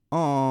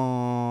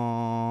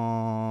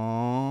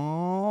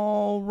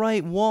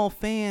right, Wall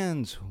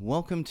fans,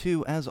 welcome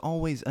to, as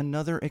always,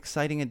 another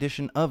exciting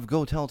edition of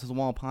Go Tell to the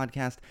Wall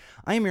podcast.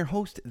 I am your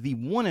host, the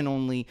one and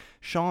only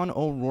Sean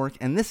O'Rourke,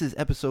 and this is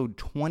episode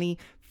 25.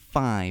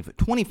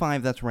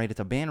 25, that's right, it's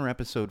a banner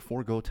episode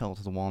for Go Tell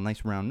to the Wall,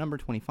 nice round number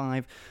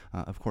 25.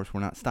 Of course,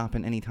 we're not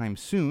stopping anytime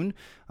soon,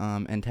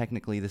 and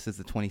technically this is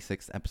the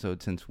 26th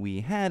episode since we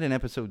had an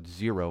episode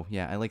 0.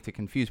 Yeah, I like to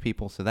confuse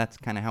people, so that's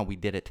kind of how we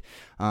did it.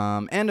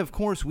 And of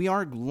course, we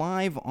are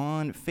live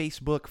on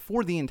Facebook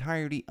for the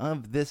entirety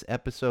of this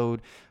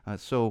episode,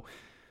 so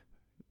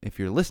if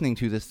you're listening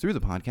to this through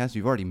the podcast,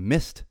 you've already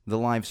missed the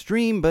live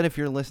stream, but if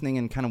you're listening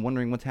and kind of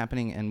wondering what's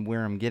happening and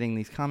where I'm getting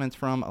these comments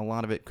from, a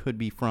lot of it could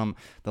be from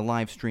the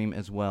live stream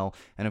as well.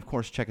 And of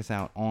course, check us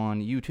out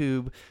on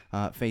YouTube,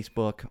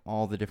 Facebook,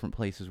 all the different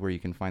places where you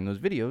can find those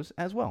videos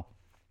as well.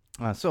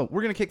 So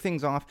we're going to kick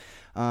things off.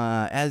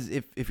 As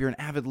if you're an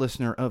avid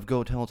listener of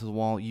Go Tell to the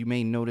Wall, you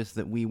may notice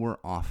that we were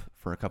off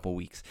for a couple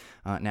weeks.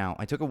 Now,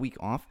 I took a week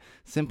off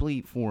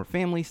simply for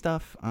family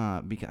stuff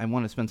because I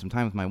wanted to spend some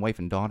time with my wife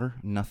and daughter.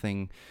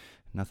 Nothing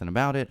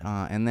about it.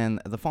 And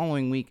then the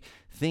following week,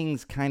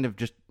 things kind of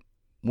just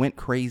went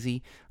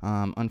crazy.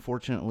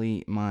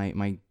 Unfortunately,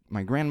 my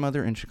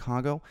grandmother in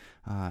Chicago,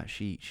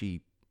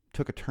 she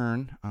took a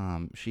turn.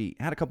 She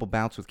had a couple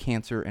bouts with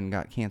cancer and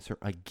got cancer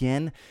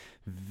again,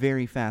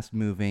 very fast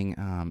moving,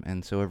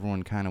 and so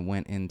everyone kind of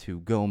went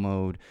into go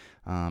mode,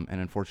 and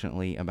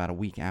unfortunately about a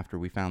week after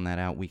we found that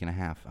out, week and a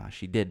half,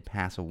 she did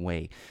pass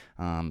away.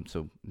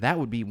 So that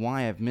would be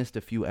why I've missed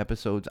a few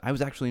episodes. I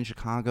was actually in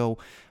Chicago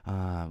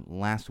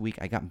last week.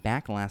 I got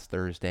back last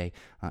Thursday,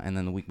 and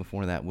then the week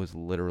before that was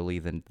literally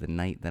the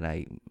night that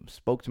I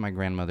spoke to my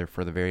grandmother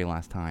for the very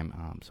last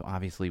time. So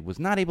obviously was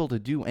not able to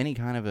do any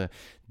kind of a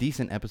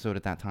decent episode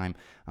at that time.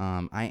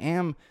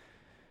 I'm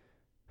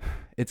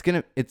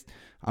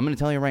going to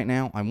tell you right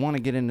now, I want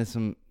to get into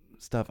some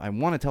stuff. I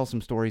want to tell some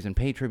stories and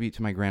pay tribute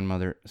to my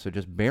grandmother, so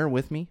just bear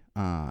with me.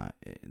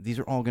 These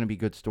are all going to be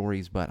good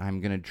stories, but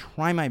I'm going to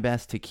try my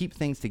best to keep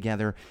things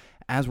together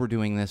as we're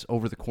doing this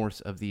over the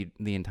course of the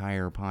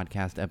entire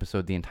podcast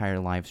episode, the entire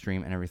live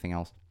stream, and everything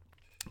else.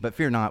 But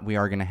fear not, we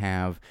are going to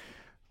have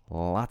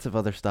lots of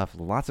other stuff,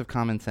 lots of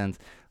common sense,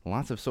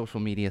 lots of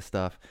social media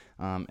stuff,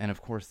 and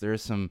of course there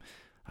is some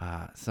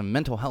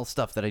mental health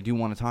stuff that I do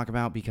want to talk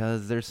about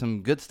because there's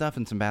some good stuff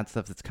and some bad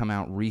stuff that's come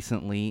out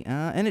recently,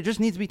 and it just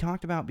needs to be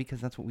talked about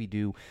because that's what we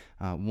do.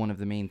 One of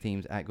the main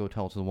themes at Go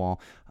Tell to the Wall,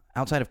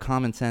 outside of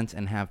common sense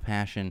and have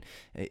passion,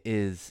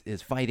 is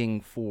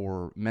fighting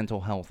for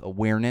mental health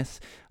awareness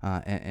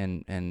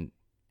and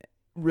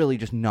really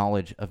just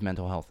knowledge of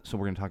mental health. So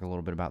we're going to talk a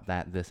little bit about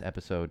that this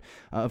episode.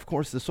 Of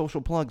course, the social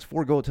plugs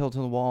for Go Tell to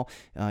the Wall.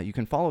 You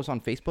can follow us on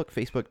Facebook,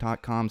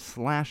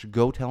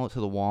 facebook.com/Go Tell It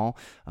to the Wall.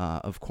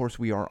 Of course,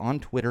 we are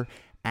on Twitter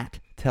at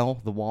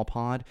Tell the Wall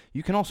Pod.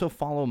 You can also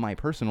follow my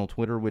personal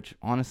Twitter, which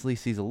honestly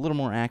sees a little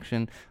more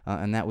action,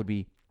 and that would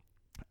be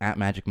at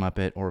Magic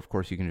Muppet, or of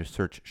course you can just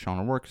search Sean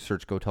O'Rourke,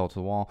 search Go Tell It to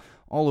the Wall,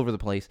 all over the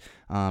place.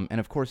 And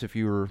of course, if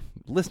you're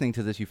listening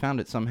to this, you found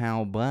it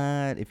somehow,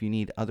 but if you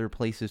need other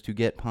places to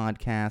get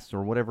podcasts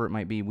or whatever it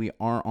might be, we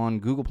are on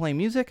Google Play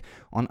Music,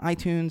 on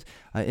iTunes.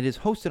 It is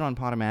hosted on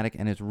Podomatic,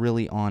 and it's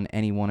really on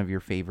any one of your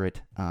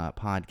favorite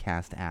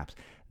podcast apps.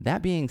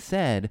 That being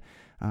said,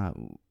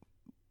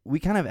 we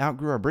kind of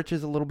outgrew our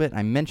britches a little bit.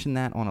 I mentioned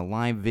that on a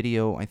live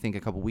video, I think a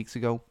couple weeks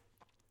ago.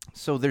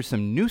 So there's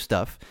some new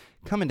stuff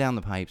coming down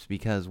the pipes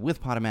because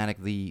with Podomatic,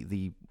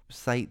 the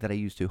site that I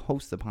use to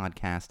host the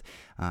podcast,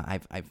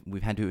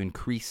 we've had to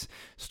increase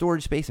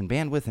storage space and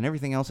bandwidth and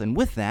everything else, and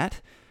with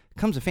that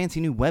comes a fancy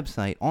new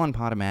website on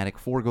Podomatic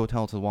for Go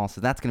Tell to the Wall,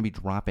 so that's going to be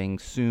dropping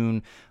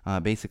soon,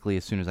 basically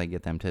as soon as I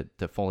get them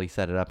to fully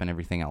set it up and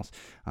everything else.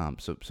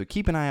 So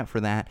keep an eye out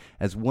for that,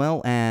 as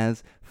well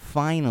as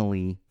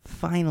finally,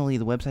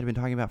 the website I've been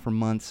talking about for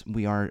months.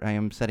 I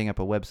am setting up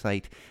a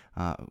website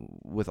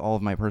with all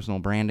of my personal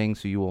branding,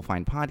 so you will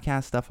find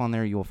podcast stuff on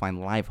there, you will find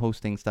live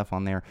hosting stuff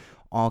on there,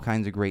 all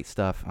kinds of great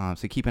stuff.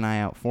 So keep an eye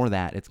out for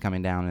that. It's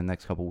coming down in the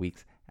next couple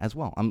weeks as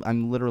well.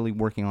 I'm literally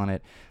working on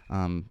it.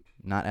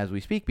 Not as we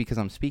speak, because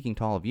I'm speaking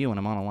to all of you and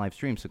I'm on a live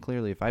stream. So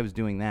clearly, if I was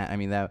doing that,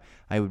 that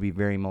I would be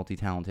very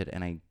multi-talented,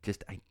 and I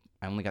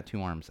only got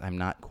 2 arms. I'm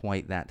not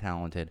quite that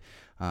talented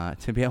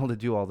to be able to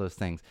do all those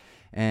things.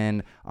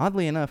 And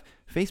oddly enough,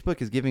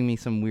 Facebook is giving me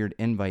some weird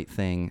invite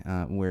thing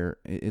where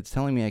it's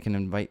telling me I can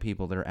invite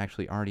people that are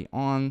actually already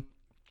on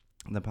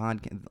the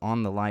podcast,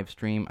 on the live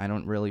stream. I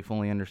don't really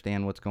fully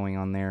understand what's going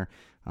on there.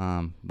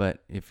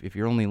 But if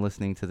you're only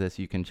listening to this,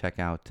 you can check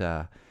out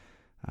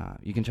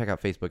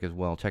Facebook as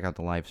well. Check out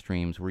the live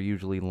streams. We're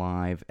usually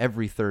live.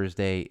 Every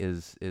Thursday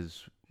is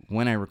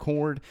when I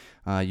record,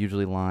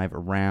 usually live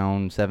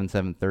around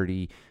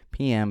 7:30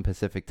 p.m.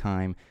 Pacific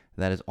time.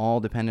 That is all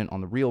dependent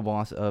on the real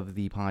boss of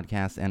the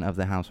podcast and of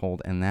the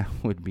household, and that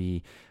would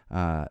be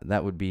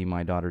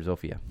my daughter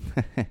Zofia.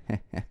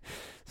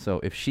 So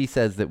if she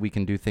says that we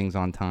can do things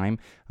on time,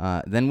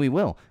 then we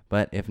will.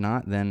 But if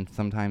not, then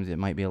sometimes it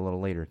might be a little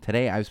later.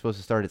 Today I was supposed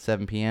to start at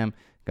 7 p.m.,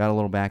 got a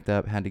little backed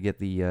up, had to get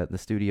the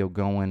studio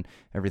going,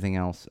 everything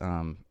else.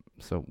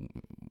 So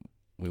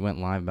We went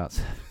live about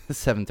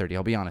 7:30.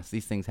 I'll be honest,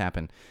 these things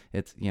happen.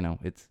 It's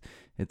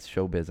it's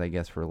showbiz, I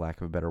guess, for lack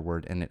of a better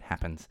word, and it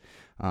happens.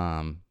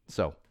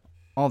 So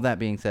all that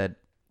being said,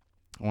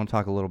 I want to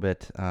talk a little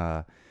bit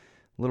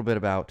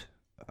about.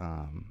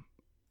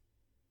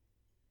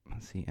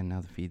 Let's see, and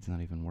now the feed's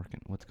not even working.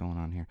 What's going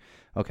on here?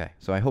 Okay,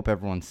 so I hope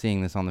everyone's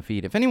seeing this on the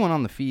feed. If anyone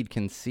on the feed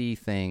can see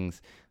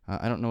things,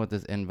 I don't know what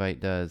this invite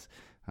does.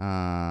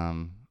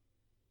 We're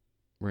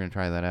going to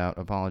try that out.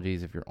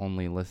 Apologies if you're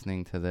only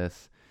listening to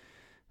this.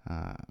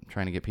 I'm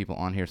trying to get people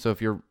on here. So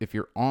if you're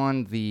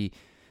on the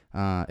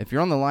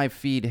live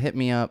feed, hit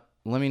me up.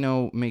 Let me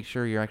know. Make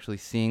sure you're actually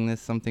seeing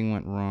this. Something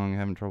went wrong.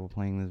 Having trouble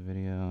playing this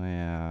video.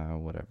 Yeah,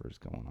 whatever's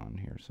going on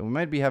here. So we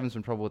might be having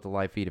some trouble with the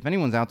live feed. If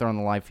anyone's out there on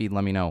the live feed,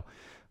 let me know.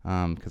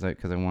 Because I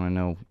want to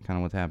know kind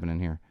of what's happening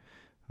here.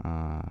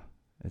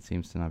 It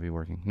seems to not be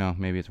working. No,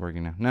 maybe it's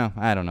working now. No,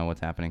 I don't know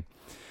what's happening.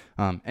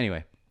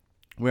 Anyway.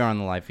 We are on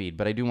the live feed,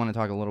 but I do want to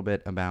talk a little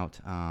bit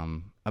about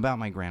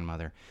my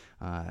grandmother,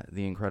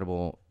 the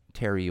incredible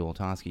Teresa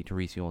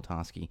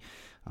Ultoski,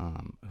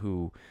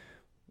 who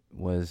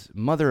was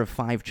mother of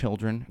 5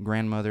 children,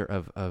 grandmother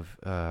of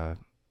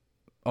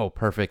oh,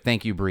 perfect.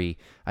 Thank you, Bree.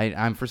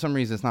 I'm for some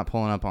reason it's not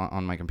pulling up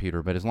on my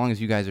computer, but as long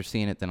as you guys are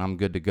seeing it, then I'm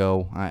good to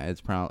go.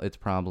 It's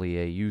probably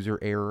a user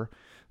error.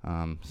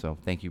 So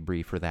thank you,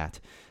 Bree, for that.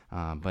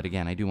 But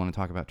again, I do want to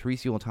talk about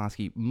Teresa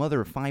Ultoski,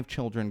 mother of 5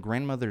 children,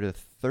 grandmother to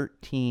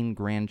 13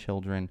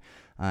 grandchildren,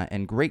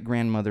 and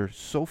great-grandmother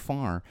so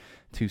far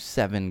to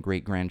 7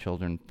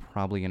 great-grandchildren.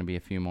 Probably going to be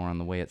a few more on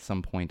the way at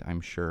some point,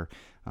 I'm sure.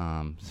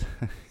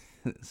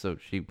 So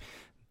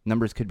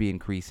numbers could be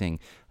increasing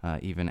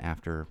even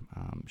after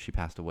she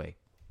passed away.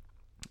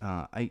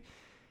 I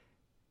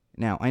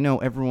know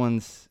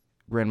everyone's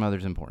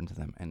grandmother's important to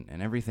them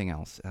and everything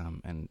else.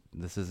 And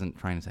this isn't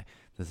trying to say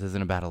this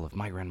isn't a battle of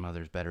my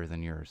grandmother's better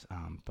than yours.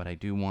 But I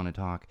do want to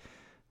talk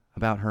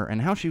about her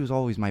and how she was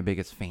always my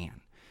biggest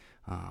fan.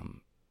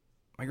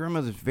 My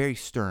grandmother's very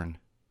stern,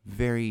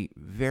 very,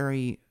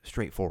 very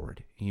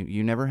straightforward.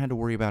 You never had to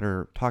worry about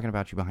her talking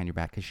about you behind your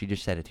back because she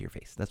just said it to your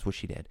face. That's what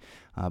she did.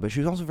 But she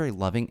was also very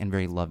loving and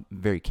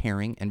very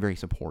caring and very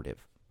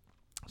supportive.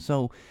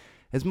 So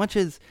as much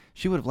as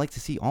she would have liked to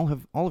see all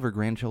of her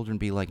grandchildren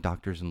be like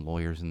doctors and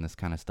lawyers and this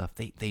kind of stuff,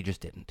 they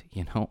just didn't.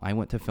 I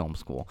went to film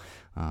school.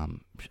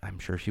 I'm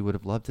sure she would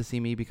have loved to see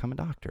me become a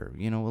doctor.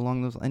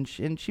 Along those, and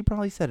she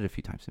probably said it a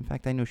few times. In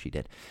fact, I know she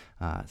did.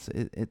 So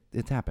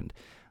it's happened.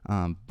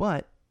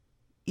 But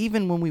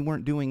even when we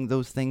weren't doing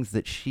those things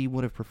that she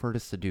would have preferred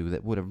us to do,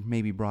 that would have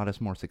maybe brought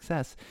us more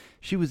success,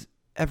 she was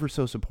ever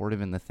so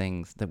supportive in the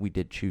things that we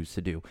did choose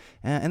to do.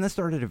 And that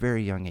started at a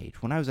very young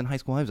age. When I was in high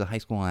school, I was a high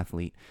school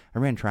athlete. I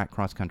ran track,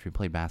 cross country,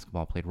 played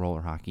basketball, played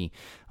roller hockey.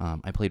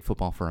 I played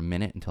football for a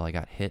minute until I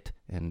got hit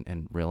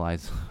and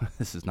realized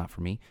this is not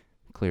for me.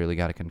 Clearly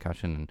got a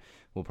concussion, and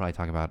we'll probably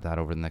talk about that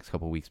over the next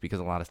couple of weeks because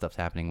a lot of stuff's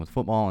happening with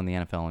football and the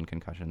NFL and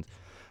concussions.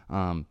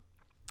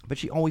 But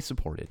she always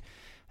supported.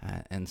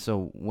 And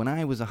so when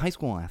I was a high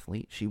school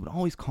athlete, she would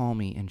always call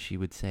me and she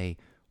would say,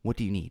 "What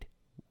do you need?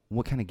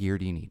 What kind of gear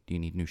do you need? Do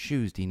you need new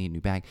shoes? Do you need a new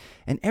bag?"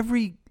 And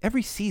every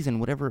season,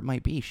 whatever it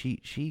might be,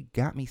 she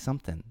got me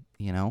something,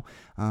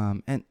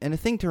 And a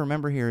thing to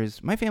remember here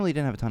is my family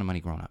didn't have a ton of money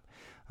growing up.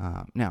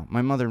 Now,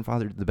 my mother and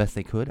father did the best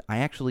they could. I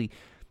actually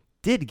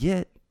did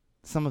get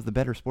some of the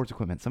better sports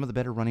equipment, some of the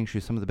better running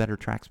shoes, some of the better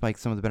track spikes,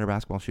 some of the better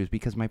basketball shoes,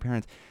 because my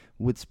parents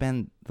would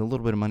spend the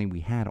little bit of money we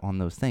had on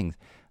those things.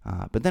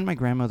 But then my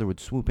grandmother would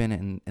swoop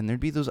in and there'd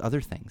be those other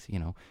things,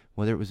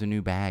 whether it was a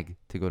new bag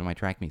to go to my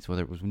track meets,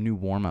 whether it was new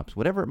warm-ups,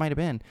 whatever it might have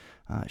been.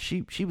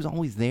 She was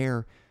always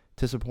there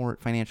to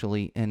support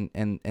financially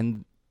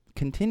and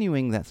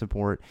continuing that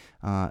support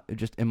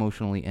just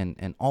emotionally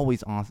and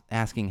always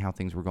asking how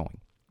things were going.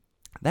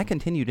 That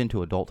continued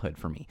into adulthood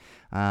for me.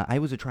 I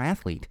was a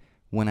triathlete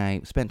when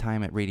I spent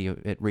time at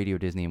Radio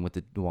Disney and with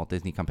the Walt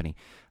Disney Company,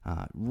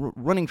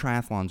 running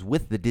triathlons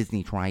with the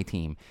Disney Tri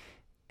Team.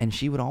 And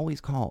she would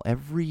always call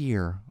every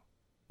year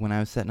when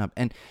I was setting up.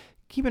 And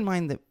keep in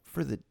mind that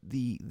for the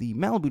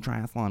Malibu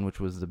Triathlon,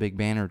 which was the big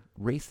banner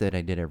race that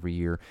I did every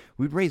year,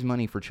 we'd raise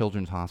money for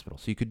Children's Hospital.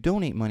 So you could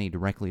donate money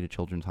directly to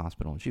Children's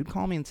Hospital. And she would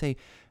call me and say,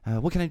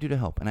 "What can I do to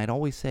help?" And I'd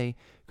always say,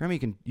 "Grandma,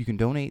 you can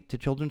donate to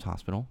Children's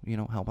Hospital,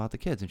 help out the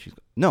kids." And she's,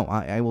 "No,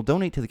 I will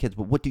donate to the kids,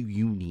 but what do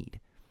you need?"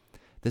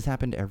 This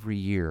happened every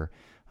year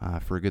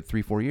for a good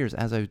 3-4 years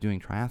as I was doing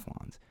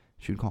triathlons.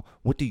 She would call,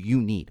 "What do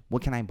you need?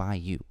 What can I buy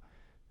you?"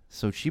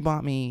 So she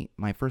bought me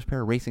my first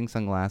pair of racing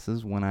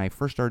sunglasses when I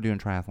first started doing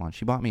triathlon.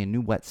 She bought me a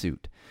new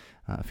wetsuit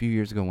a few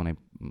years ago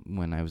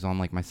when I was on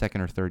like my second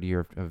or third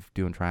year of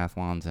doing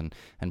triathlons and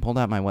pulled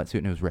out my wetsuit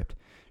and it was ripped.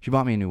 She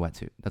bought me a new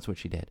wetsuit. That's what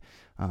she did.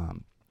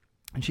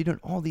 And she did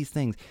all these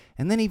things.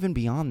 And then even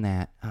beyond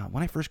that,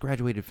 when I first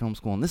graduated film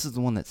school, and this is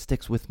the one that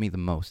sticks with me the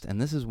most, and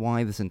this is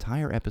why this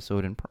entire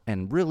episode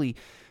and really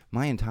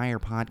my entire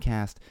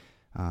podcast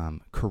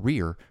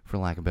career, for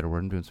lack of a better word,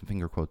 I'm doing some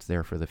finger quotes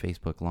there for the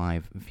Facebook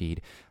Live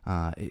feed,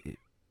 it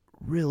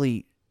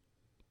really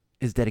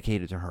is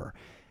dedicated to her.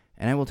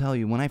 And I will tell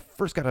you, when I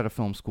first got out of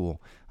film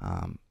school,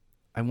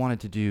 I wanted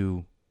to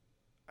do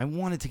I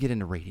wanted to get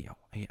into radio.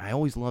 I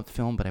always loved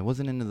film, but I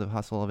wasn't into the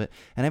hustle of it.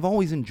 And I've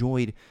always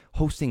enjoyed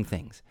hosting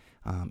things.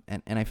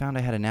 And I found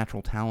I had a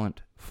natural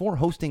talent for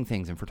hosting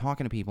things and for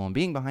talking to people and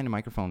being behind a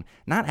microphone,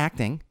 not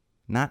acting.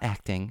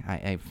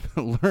 I've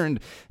learned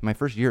in my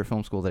first year at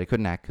film school that I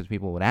couldn't act because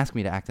people would ask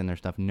me to act in their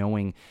stuff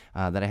knowing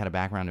that I had a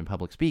background in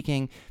public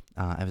speaking.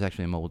 I was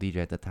actually a mobile DJ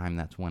at the time.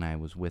 That's when I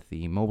was with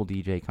the mobile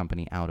DJ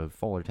company out of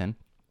Fullerton.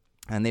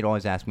 And they'd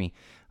always ask me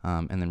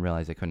and then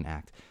realize I couldn't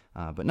act.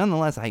 But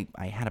nonetheless, I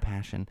had a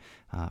passion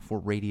for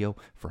radio,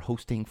 for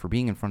hosting, for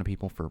being in front of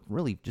people, for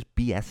really just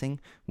BSing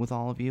with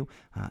all of you.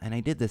 And I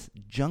did this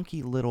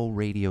junky little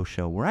radio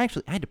show where I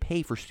had to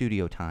pay for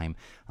studio time,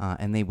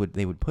 and they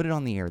would put it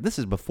on the air. This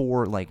is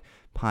before like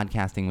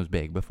podcasting was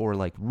big, before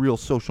like real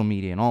social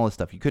media and all this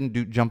stuff. You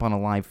couldn't jump on a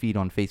live feed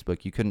on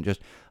Facebook. You couldn't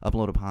just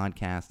upload a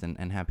podcast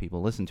and have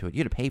people listen to it.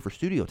 You had to pay for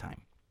studio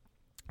time.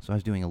 So I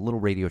was doing a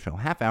little radio show,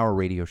 half-hour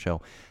radio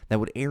show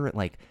that would air at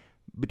like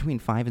between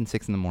 5 and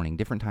 6 in the morning,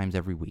 different times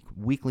every week.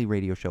 Weekly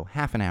radio show,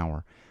 half an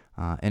hour.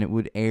 And it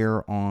would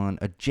air on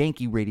a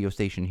janky radio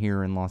station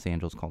here in Los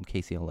Angeles called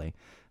KCLA.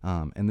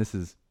 And this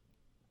is,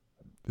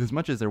 as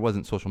much as there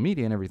wasn't social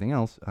media and everything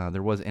else,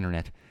 there was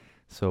internet.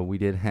 So we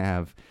did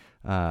have,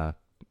 I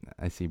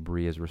see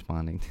Bree is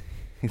responding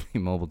to the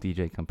mobile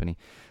DJ company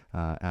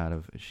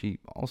she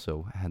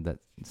also had that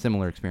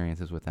similar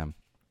experiences with them.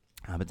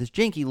 But this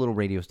janky little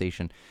radio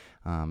station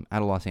out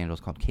of Los Angeles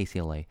called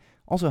KCLA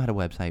also had a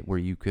website where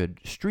you could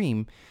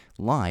stream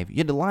live. You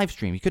had to live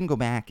stream. You couldn't go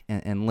back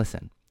and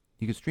listen.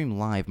 You could stream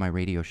live my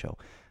radio show.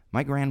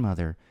 My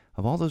grandmother,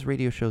 of all those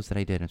radio shows that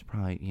I did, it's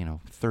probably,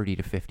 30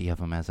 to 50 of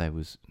them as I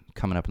was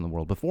coming up in the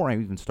world. Before I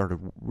even started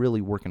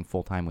really working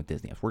full-time with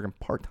Disney. I was working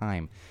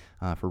part-time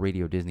for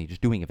Radio Disney,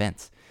 just doing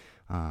events.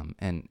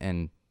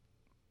 And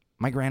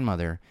my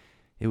grandmother,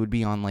 it would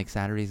be on like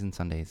Saturdays and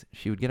Sundays.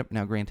 She would get up.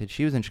 Now, granted,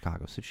 she was in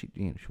Chicago, so she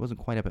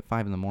wasn't quite up at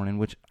 5 in the morning,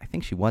 which I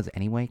think she was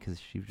anyway, because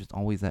she was just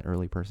always that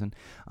early person.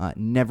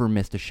 Never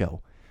missed a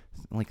show.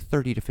 Like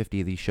 30 to 50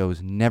 of these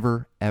shows,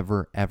 never,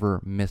 ever, ever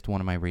missed one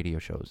of my radio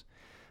shows.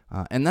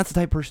 And that's the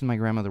type of person my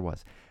grandmother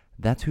was.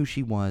 That's who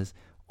she was.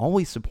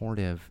 Always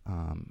supportive.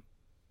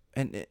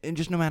 And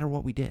just no matter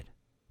what we did,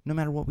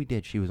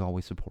 she was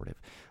always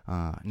supportive.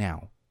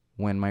 Now,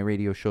 when my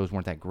radio shows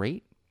weren't that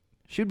great,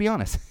 she would be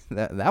honest.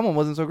 that one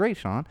wasn't so great,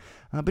 Sean.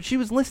 But she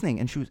was listening,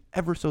 and she was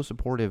ever so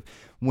supportive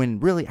when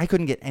really I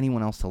couldn't get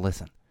anyone else to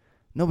listen.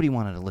 Nobody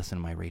wanted to listen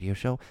to my radio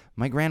show.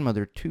 My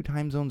grandmother, 2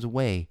 time zones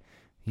away,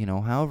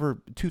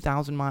 however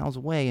 2,000 miles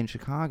away in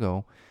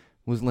Chicago,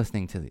 was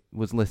listening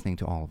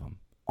to all of them.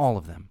 All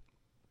of them.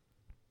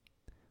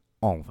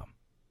 All of them.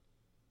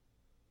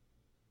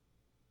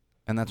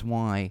 And that's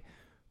why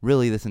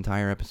really this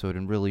entire episode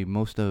and really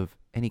most of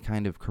any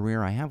kind of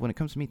career I have when it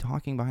comes to me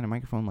talking behind a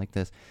microphone like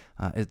this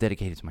is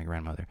dedicated to my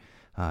grandmother,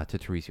 to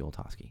Teresa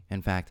Oltoski.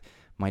 In fact,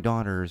 my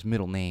daughter's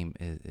middle name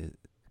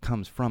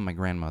comes from my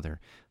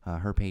grandmother.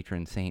 Her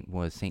patron saint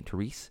was Saint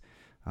Therese,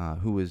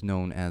 who is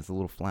known as the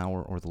little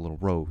flower or the little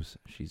rose.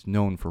 She's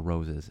known for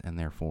roses, and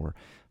therefore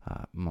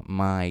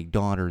my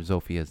daughter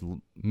Zophia's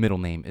middle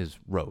name is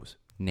Rose,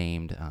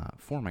 named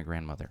for my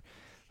grandmother.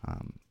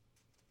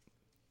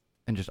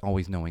 And just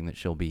always knowing that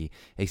she'll be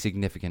a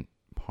significant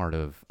part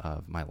of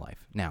my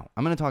life. Now,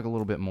 I'm going to talk a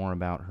little bit more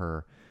about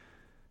her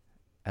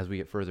as we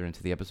get further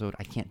into the episode.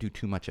 I can't do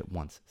too much at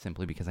once,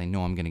 simply because I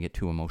know I'm going to get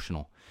too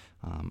emotional.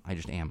 I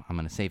just am. I'm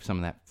going to save some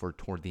of that for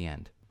toward the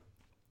end.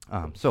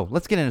 So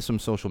let's get into some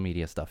social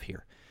media stuff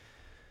here.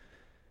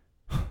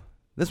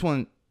 This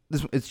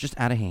it's just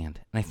out of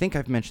hand. And I think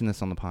I've mentioned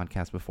this on the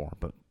podcast before,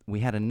 but we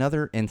had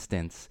another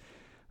instance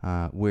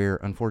where,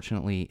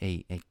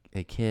 unfortunately,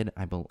 a kid,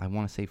 I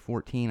want to say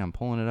 14, I'm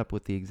pulling it up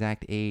with the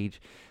exact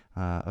age,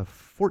 a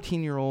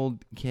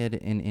 14-year-old kid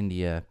in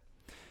India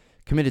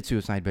committed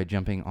suicide by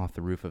jumping off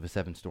the roof of a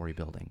 7-story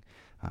building.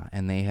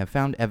 And they have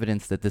found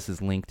evidence that this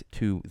is linked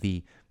to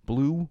the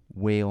Blue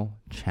Whale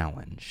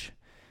Challenge.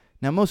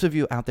 Now, most of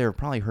you out there have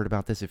probably heard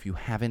about this. If you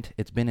haven't,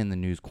 it's been in the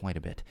news quite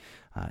a bit.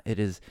 It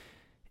is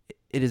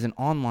an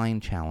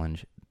online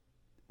challenge.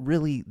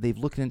 Really, they've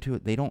looked into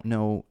it. They don't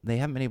know. They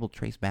haven't been able to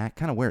trace back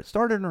kind of where it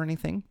started or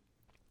anything.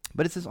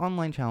 But it's this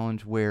online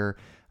challenge where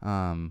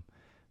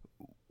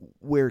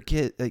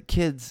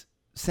kids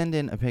send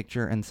in a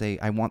picture and say,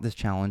 I want this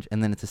challenge.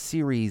 And then it's a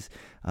series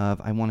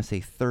of, I want to say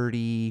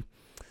 30,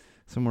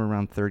 somewhere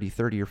around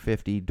 30 or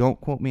 50.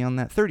 Don't quote me on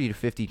that. 30 to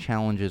 50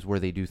 challenges where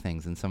they do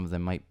things. And some of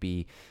them might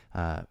be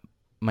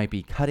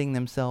cutting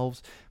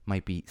themselves,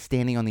 might be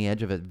standing on the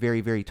edge of a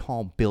very, very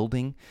tall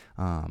building.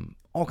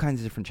 All kinds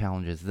of different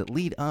challenges that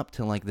lead up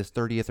to like this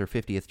 30th or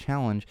 50th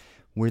challenge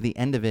where the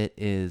end of it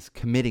is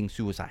committing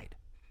suicide.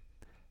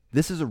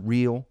 This is a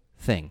real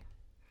thing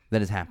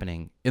that is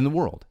happening in the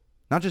world,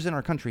 not just in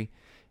our country,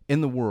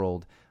 in the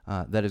world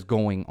that is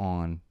going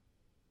on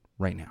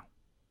right now.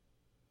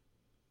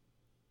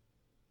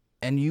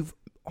 And you've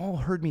all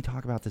heard me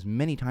talk about this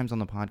many times on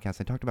the podcast.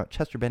 I talked about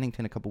Chester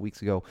Bennington a couple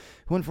weeks ago,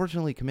 who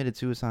unfortunately committed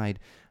suicide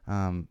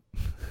the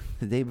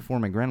day before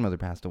my grandmother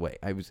passed away.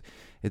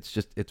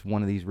 It's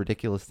one of these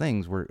ridiculous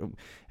things where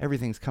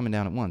everything's coming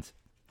down at once.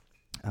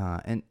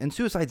 And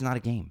suicide's not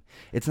a game.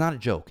 It's not a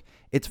joke.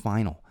 It's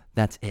final.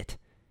 That's it.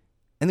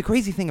 And the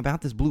crazy thing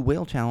about this Blue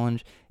Whale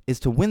Challenge is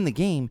to win the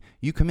game,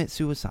 you commit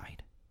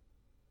suicide.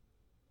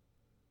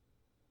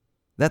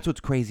 That's what's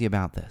crazy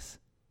about this.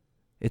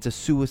 It's a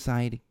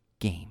suicide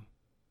game.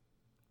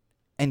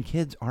 And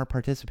kids are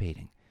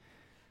participating.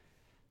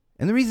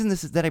 And the reason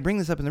that I bring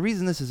this up, and the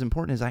reason this is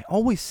important, is I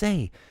always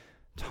say,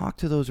 talk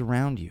to those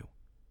around you.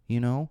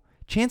 You know,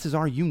 chances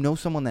are you know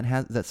someone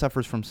that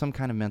suffers from some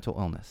kind of mental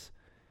illness.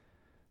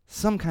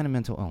 Some kind of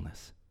mental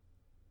illness.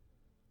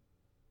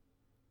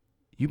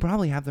 You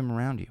probably have them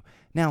around you.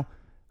 Now,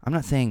 I'm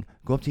not saying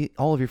go up to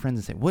all of your friends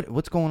and say,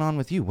 what's going on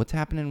with you? What's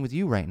happening with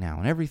you right now?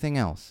 And everything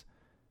else.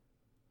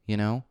 You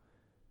know?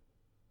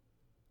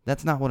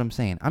 That's not what I'm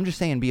saying. I'm just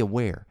saying be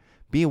aware.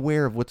 Be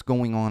aware of what's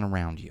going on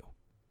around you.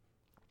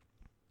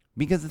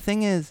 Because the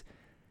thing is,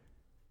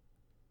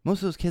 most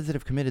of those kids that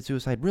have committed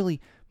suicide, really,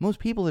 most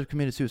people that have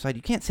committed suicide,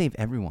 you can't save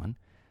everyone.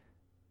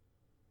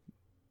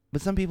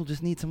 But some people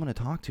just need someone to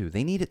talk to.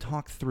 They need it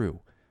talked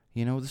through.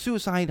 You know, the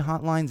suicide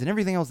hotlines and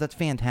everything else, that's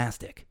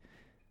fantastic.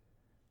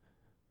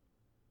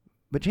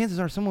 But chances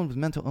are someone with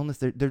mental illness,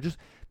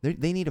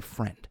 they need a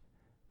friend.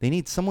 They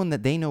need someone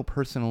that they know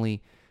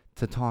personally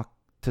to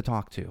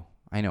talk to.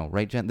 I know,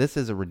 right, Jen? This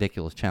is a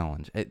ridiculous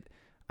challenge.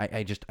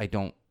 I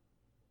don't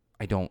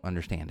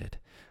understand it.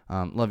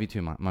 Love you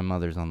too. My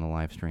mother's on the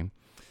live stream.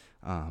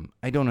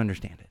 I don't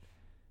understand it.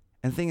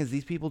 And the thing is,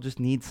 these people just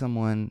need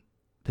someone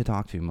to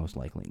talk to, most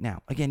likely.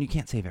 Now, again, you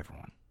can't save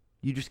everyone.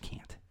 You just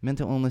can't.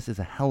 Mental illness is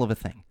a hell of a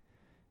thing.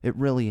 It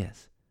really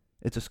is.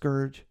 It's a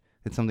scourge.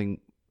 It's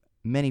something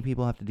many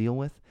people have to deal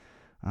with.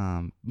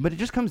 But it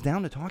just comes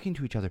down to talking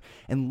to each other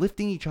and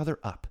lifting each other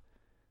up.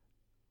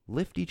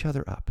 Lift each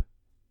other up.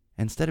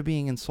 Instead of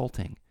being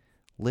insulting,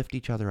 lift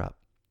each other up.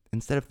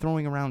 Instead of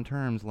throwing around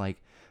terms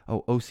like,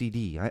 oh,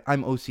 OCD.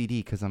 I'm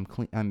OCD because I'm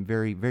clean. I'm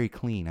very, very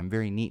clean. I'm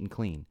very neat and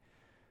clean.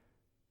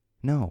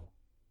 No.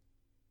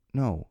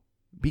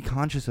 Be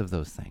conscious of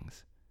those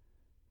things.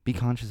 Be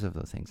conscious of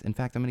those things. In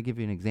fact, I'm going to give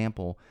you an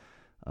example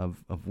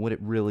of what it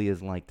really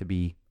is like to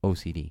be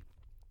OCD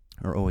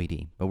or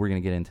OAD. But we're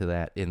going to get into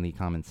that in the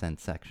common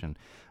sense section.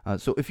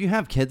 So if you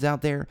have kids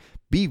out there,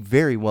 be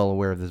very well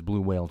aware of this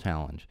Blue Whale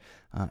Challenge.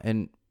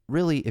 And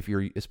really,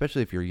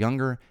 especially if you're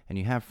younger and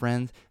you have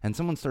friends and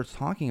someone starts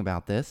talking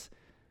about this,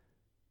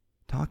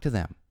 talk to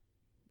them.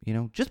 You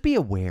know, just be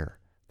aware.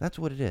 That's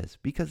what it is.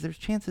 Because there's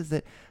chances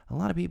that a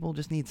lot of people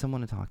just need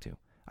someone to talk to.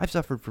 I've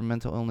suffered from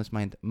mental illness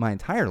my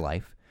entire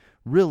life.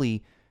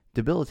 Really,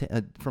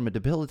 from a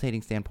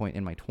debilitating standpoint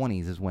in my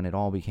 20s is when it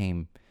all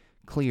became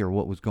clear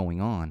what was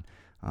going on.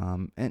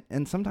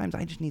 And sometimes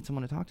I just need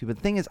someone to talk to. But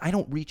the thing is, I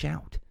don't reach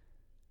out.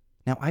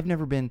 Now, I've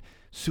never been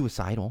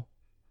suicidal.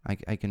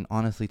 I can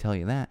honestly tell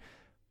you that.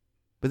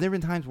 But there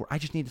have been times where I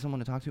just needed someone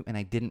to talk to, and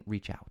I didn't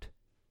reach out.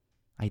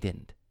 I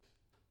didn't.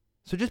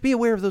 So just be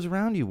aware of those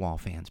around you, Wall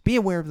fans. Be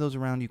aware of those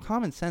around you.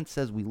 Common sense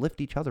says we lift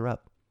each other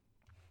up.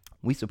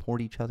 We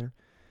support each other.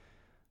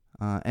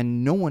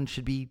 And no one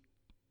should be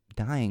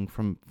dying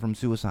from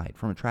suicide,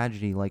 from a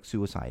tragedy like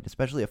suicide,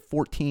 especially a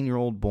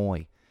 14-year-old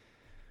boy.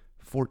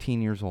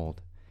 14 years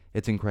old.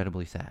 It's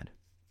incredibly sad.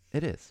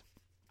 It is.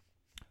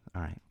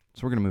 All right.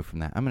 So we're going to move from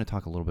that. I'm going to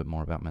talk a little bit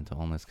more about mental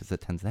illness because it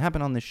tends to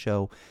happen on this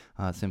show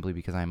simply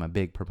because I'm a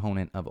big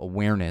proponent of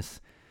awareness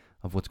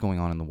of what's going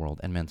on in the world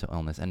and mental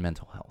illness and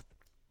mental health.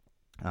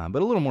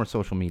 But a little more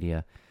social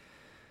media.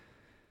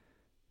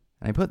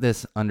 And I put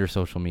this under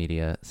social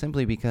media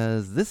simply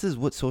because this is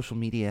what social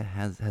media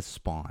has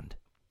spawned.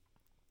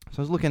 So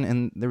I was looking,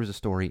 and there was a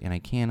story, and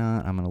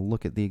I'm going to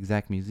look at the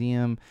exact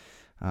museum.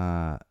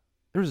 There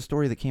was a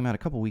story that came out a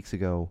couple weeks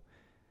ago.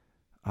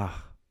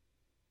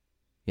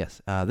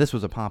 Yes, this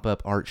was a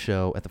pop-up art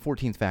show at the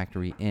 14th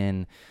Factory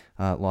in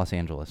Los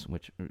Angeles,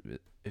 which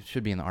it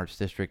should be in the Arts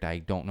District. I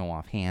don't know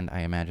offhand.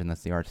 I imagine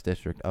that's the Arts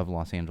District of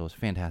Los Angeles.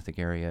 Fantastic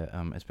area,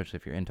 especially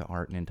if you're into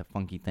art and into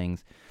funky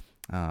things.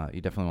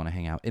 You definitely want to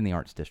hang out in the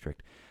Arts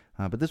District.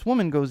 But this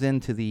woman goes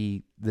into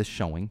this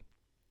showing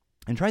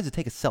and tries to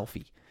take a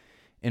selfie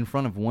in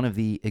front of one of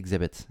the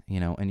exhibits, you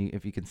know, and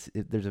if you can,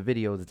 there's a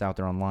video that's out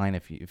there online.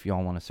 If you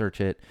all want to search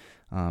it,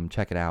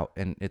 check it out.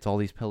 And it's all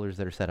these pillars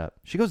that are set up.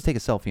 She goes to take a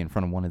selfie in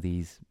front of one of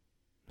these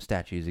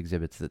statues,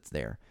 exhibits that's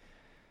there.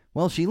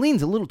 Well, she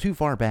leans a little too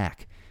far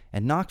back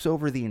and knocks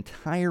over the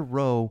entire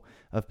row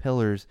of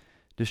pillars,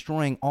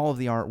 destroying all of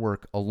the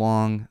artwork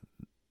along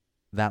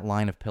that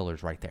line of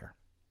pillars right there.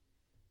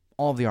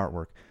 All of the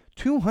artwork.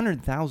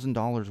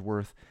 $200,000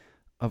 worth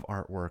of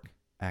artwork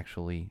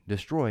actually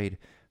destroyed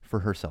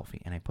for her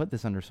selfie. And I put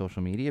this under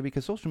social media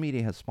because social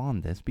media has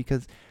spawned this,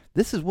 because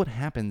this is what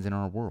happens in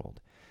our world.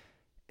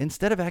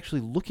 Instead of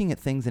actually looking at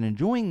things and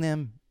enjoying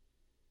them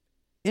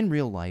in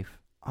real life,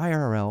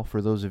 IRL,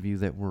 for those of you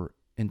that were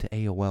into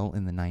AOL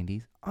in the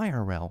 90s,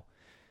 IRL,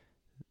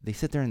 they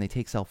sit there and they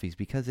take selfies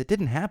because it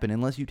didn't happen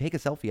unless you take a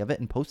selfie of it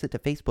and post it to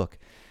Facebook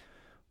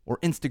or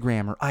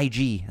Instagram or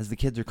IG, as the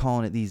kids are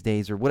calling it these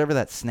days, or whatever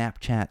that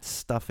Snapchat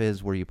stuff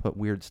is where you put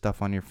weird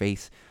stuff on your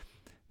face.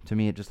 To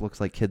me, it just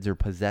looks like kids are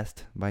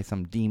possessed by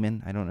some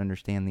demon. I don't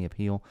understand the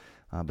appeal.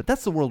 But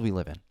that's the world we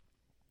live in.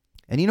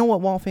 And you know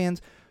what, Wall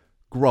fans?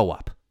 Grow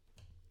up.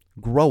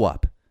 Grow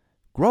up.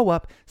 Grow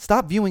up.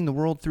 Stop viewing the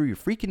world through your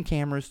freaking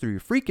cameras, through your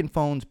freaking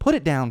phones. Put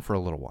it down for a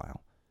little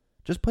while.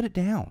 Just put it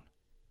down.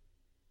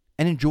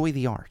 And enjoy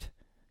the art.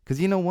 Because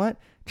you know what?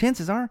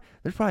 Chances are,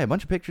 there's probably a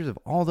bunch of pictures of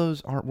all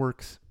those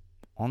artworks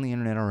on the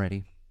internet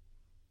already.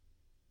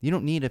 You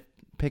don't need a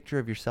picture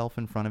of yourself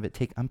in front of it.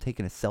 I'm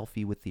taking a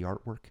selfie with the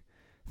artwork.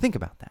 Think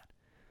about that.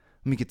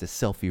 Let me get this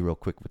selfie real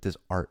quick with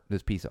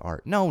this piece of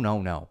art. No.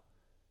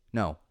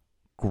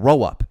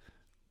 Grow up.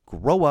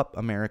 Grow up,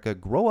 America.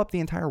 Grow up the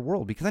entire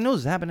world, because I know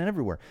this is happening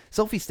everywhere.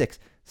 Selfie sticks,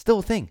 still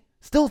a thing.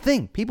 Still a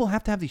thing. People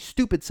have to have these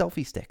stupid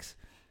selfie sticks.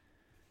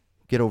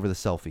 Get over the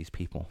selfies,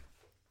 people.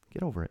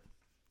 Get over it.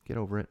 Get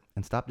over it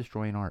and stop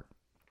destroying art.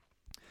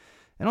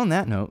 And on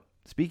that note,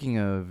 speaking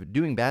of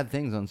doing bad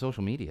things on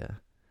social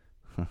media,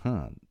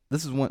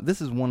 this is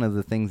one of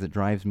the things that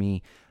drives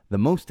me the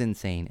most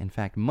insane. In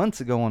fact,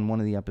 months ago on one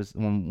of the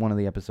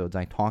episodes,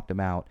 I talked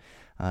about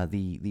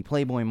the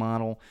Playboy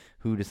model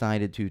who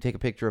decided to take a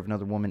picture of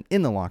another woman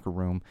in the locker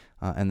room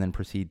and then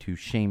proceed to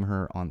shame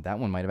her on. That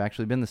one might have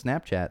actually been the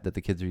Snapchat that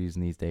the kids are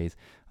using these days,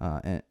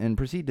 and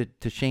proceed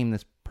to shame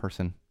this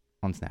person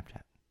on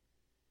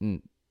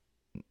Snapchat.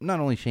 Not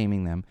only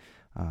shaming them,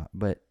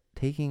 but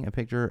taking a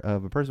picture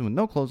of a person with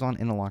no clothes on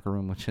in a locker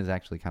room, which is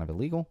actually kind of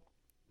illegal.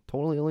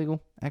 Totally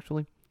illegal,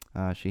 actually.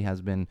 She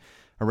has been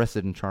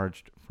arrested and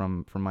charged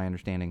from my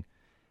understanding.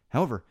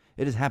 However,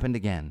 it has happened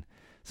again.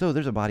 So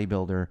there's a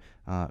bodybuilder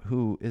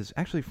who is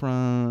actually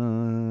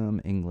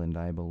from England,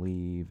 I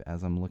believe,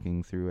 as I'm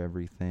looking through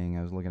everything.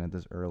 I was looking at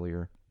this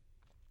earlier.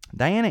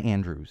 Diana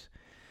Andrews,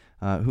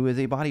 who is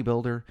a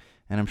bodybuilder,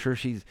 and I'm sure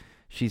she's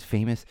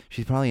famous.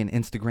 She's probably an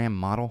Instagram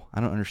model.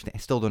 I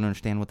still don't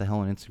understand what the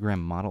hell an Instagram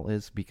model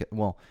is, because,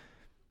 well,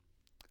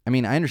 I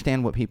mean, I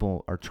understand what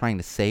people are trying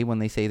to say when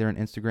they say they're an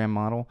Instagram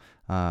model,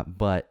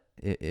 but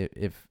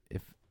if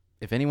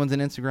anyone's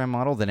an Instagram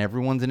model, then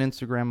everyone's an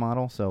Instagram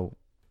model. So,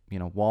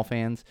 Wall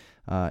fans,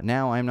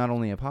 now I'm not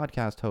only a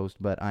podcast host,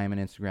 but I am an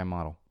Instagram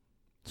model.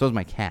 So is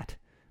my cat.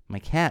 My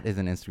cat is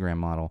an Instagram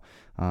model,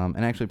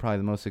 and actually probably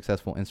the most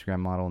successful Instagram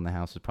model in the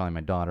house is probably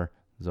my daughter,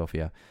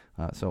 Zofia.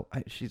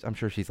 I'm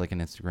sure she's like an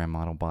Instagram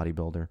model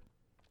bodybuilder.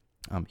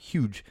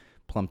 Huge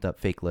plumped up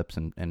fake lips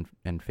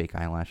and fake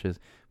eyelashes,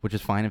 which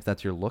is fine if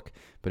that's your look.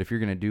 But if you're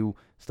going to do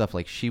stuff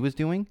like she was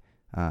doing,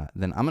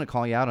 then I'm going to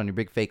call you out on your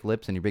big fake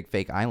lips and your big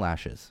fake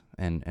eyelashes.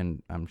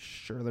 And I'm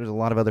sure there's a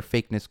lot of other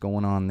fakeness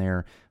going on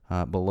there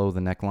below the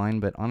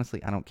neckline. But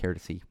honestly, I don't care to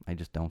see. I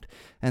just don't.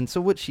 And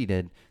so what she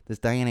did, this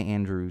Diana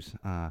Andrews,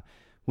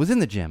 was in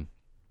the gym.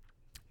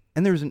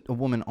 And there's a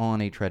woman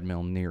on a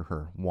treadmill near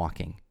her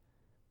walking.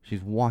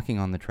 She's walking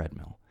on the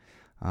treadmill.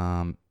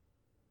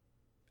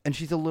 And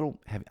she's a little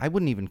heavy. I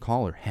wouldn't even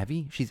call her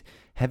heavy. She's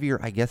heavier,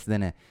 I guess,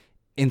 than a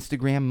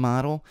Instagram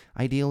model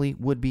ideally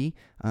would be.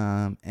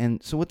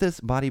 And so what this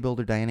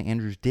bodybuilder Diana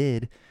Andrews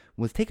did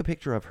was take a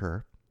picture of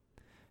her,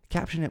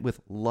 caption it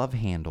with love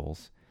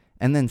handles,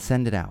 and then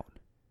send it out.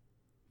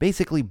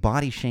 Basically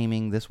body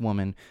shaming this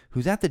woman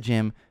who's at the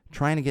gym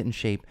trying to get in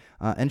shape.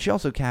 And she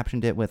also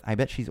captioned it with, I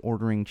bet she's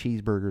ordering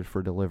cheeseburgers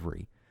for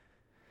delivery.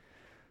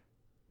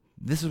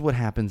 This is what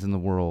happens in the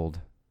world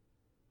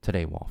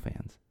today, Wall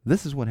fans.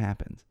 This is what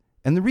happens.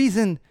 And the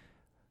reason,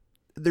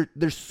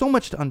 there's so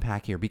much to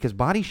unpack here, because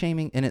body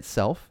shaming in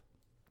itself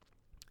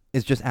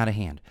is just out of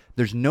hand.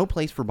 There's no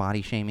place for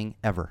body shaming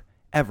ever,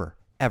 ever,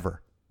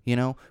 ever.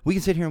 We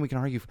can sit here and we can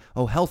argue,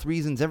 health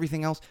reasons,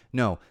 everything else.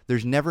 No,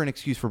 there's never an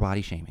excuse for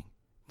body shaming.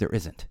 There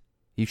isn't.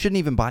 You shouldn't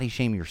even body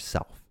shame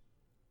yourself.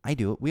 I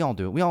do it. We all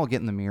do it. We all get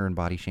in the mirror and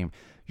body shame.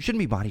 You shouldn't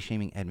be body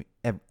shaming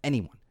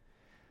anyone.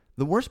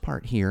 The worst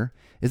part here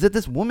is that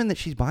this woman that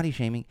she's body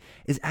shaming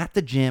is at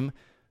the gym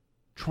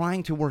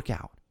trying to work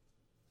out,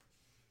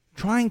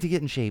 trying to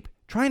get in shape,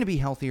 trying to be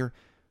healthier,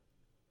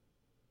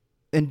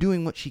 and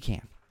doing what she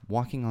can,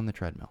 walking on the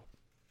treadmill.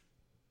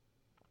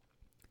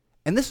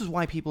 And this is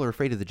why people are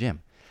afraid of the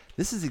gym.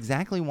 This is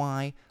exactly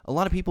why a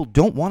lot of people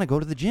don't want to go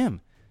to the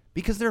gym,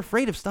 because they're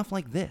afraid of stuff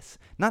like this.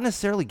 Not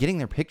necessarily getting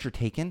their picture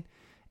taken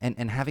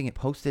and having it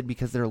posted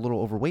because they're a little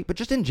overweight, but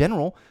just in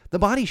general, the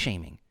body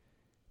shaming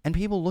and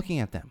people looking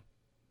at them.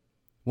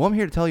 Well, I'm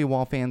here to tell you,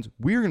 Wall fans,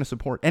 we're going to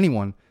support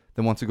anyone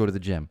that wants to go to the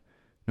gym,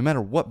 no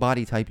matter what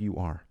body type you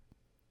are.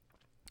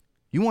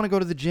 You want to go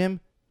to the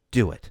gym?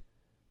 Do it.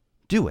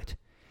 Do it.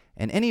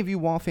 And any of you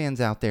Wall fans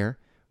out there,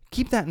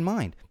 keep that in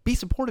mind. Be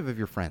supportive of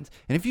your friends.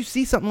 And if you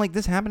see something like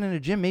this happen in a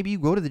gym, maybe you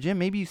go to the gym,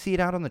 maybe you see it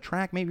out on the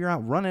track, maybe you're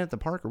out running at the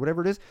park or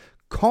whatever it is,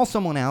 call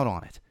someone out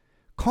on it.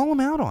 Call them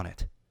out on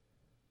it.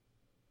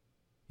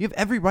 You have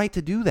every right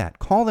to do that.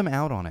 Call them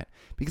out on it,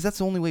 because that's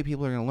the only way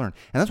people are going to learn.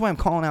 And that's why I'm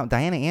calling out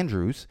Diana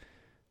Andrews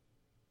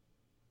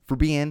for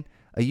being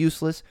a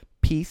useless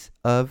piece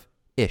of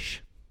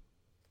ish.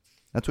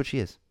 That's what she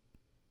is.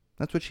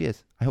 That's what she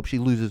is. I hope she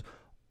loses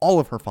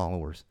all of her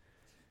followers.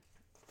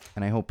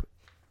 And I hope,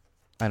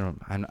 I don't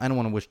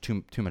want to wish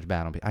too much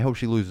bad on people. I hope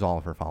she loses all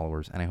of her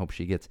followers, and I hope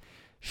she gets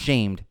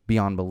shamed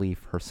beyond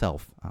belief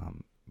herself,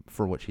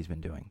 for what she's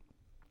been doing.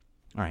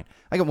 All right,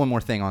 I got one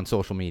more thing on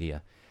social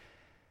media.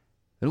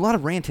 There's a lot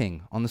of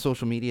ranting on the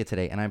social media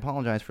today, and I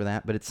apologize for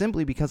that, but it's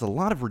simply because a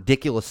lot of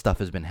ridiculous stuff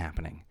has been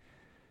happening.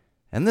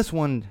 And this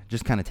one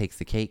just kind of takes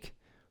the cake.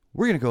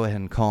 We're going to go ahead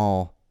and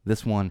call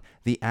this one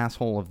the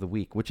asshole of the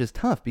week, which is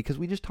tough because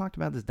we just talked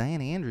about this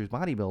Diana Andrews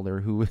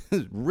bodybuilder who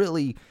is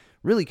really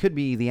could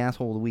be the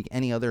asshole of the week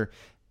any other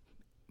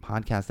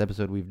podcast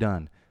episode we've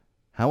done.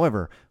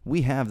 However,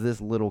 we have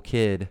this little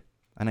kid,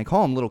 and I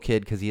call him little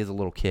kid because he is a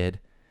little kid.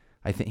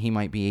 I think he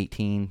might be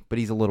 18, but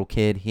he's a little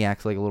kid. He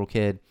acts like a little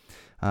kid.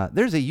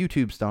 There's a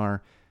YouTube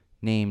star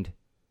named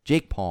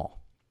Jake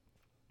Paul.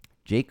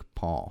 Jake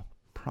Paul.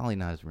 Probably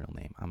not his real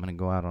name. I'm going to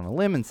go out on a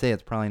limb and say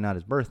it's probably not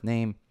his birth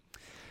name.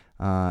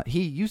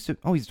 He's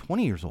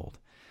 20 years old.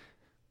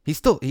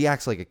 He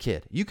acts like a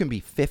kid. You can be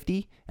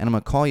 50, and I'm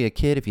going to call you a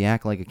kid if you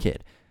act like a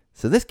kid.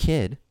 So this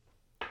kid,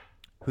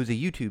 who's a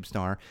YouTube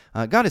star,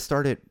 got his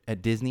start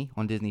at Disney,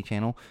 on Disney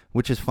Channel,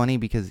 which is funny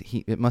because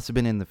it must have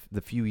been in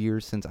the few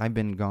years since I've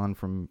been gone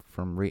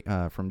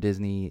from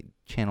Disney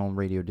Channel and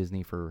Radio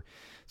Disney for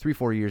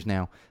 3-4 years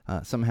now.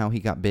 Somehow he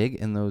got big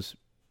in those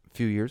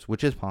few years,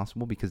 which is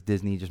possible because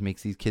Disney just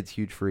makes these kids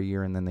huge for a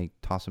year and then they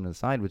toss them to the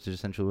side, which is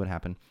essentially what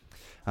happened.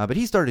 But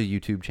he started a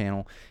YouTube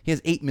channel. He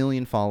has 8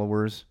 million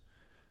followers.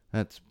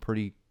 That's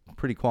pretty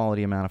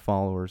quality amount of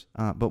followers.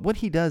 But what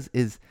he does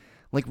is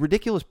like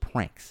ridiculous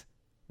pranks.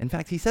 In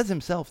fact, he says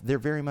himself they're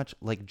very much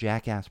like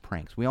Jackass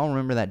pranks. We all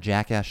remember that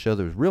Jackass show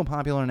that was real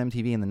popular on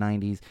MTV in the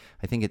 90s.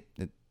 I think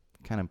it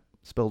kind of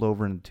spilled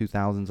over into the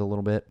 2000s a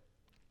little bit.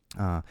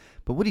 But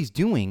what he's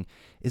doing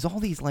is all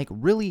these like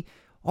really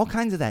all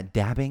kinds of that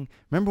dabbing.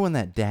 Remember when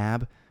that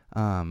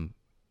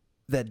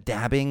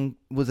dabbing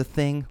was a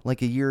thing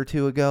like a year or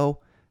two ago?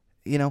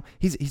 You know,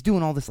 he's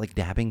doing all this like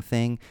dabbing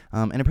thing.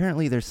 And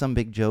apparently there's some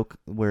big joke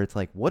where it's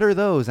like, what are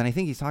those? And I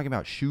think he's talking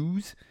about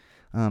shoes.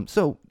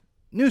 So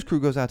news crew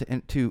goes out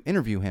to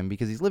interview him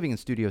because he's living in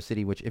Studio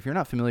City, which if you're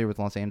not familiar with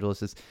Los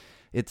Angeles,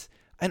 it's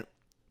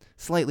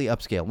slightly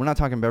upscale. We're not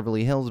talking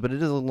Beverly Hills, but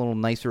it is a little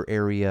nicer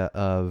area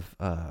of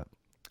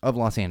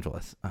Los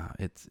Angeles.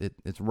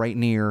 It's right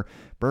near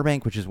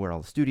Burbank, which is where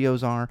all the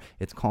studios are.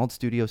 It's called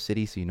Studio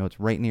City, so you know it's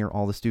right near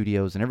all the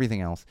studios and everything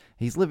else.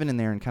 He's living in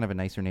there in kind of a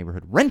nicer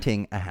neighborhood,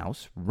 renting a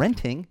house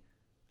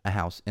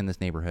in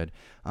this neighborhood,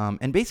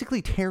 and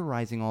basically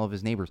terrorizing all of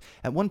his neighbors.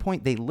 At one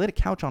point, they lit a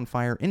couch on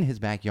fire in his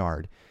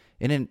backyard.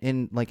 In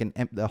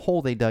the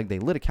hole they dug, they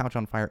lit a couch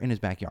on fire in his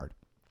backyard.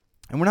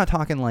 And we're not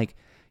talking like,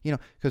 you know,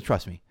 because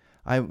trust me,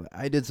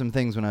 I did some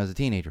things when I was a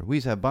teenager. We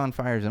used to have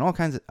bonfires and all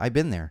kinds of, I've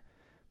been there.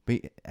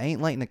 But I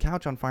ain't lighting a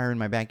couch on fire in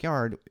my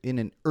backyard in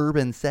an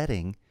urban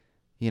setting,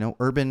 you know,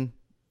 urban,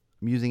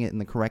 I'm using it in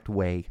the correct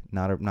way,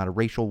 not a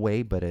racial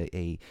way, but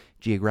a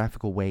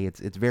geographical way. It's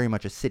very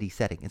much a city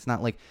setting. It's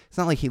not like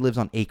he lives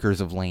on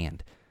acres of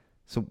land.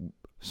 So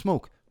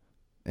smoke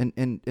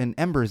and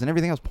embers and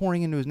everything else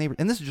pouring into his neighbor.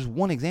 And this is just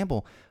one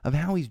example of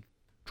how he's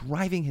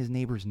driving his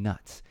neighbors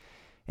nuts.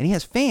 And he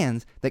has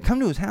fans that come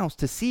to his house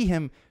to see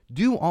him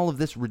do all of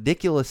this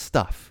ridiculous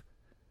stuff.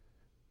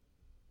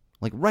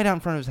 Like right out in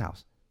front of his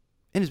house.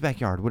 In his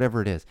backyard,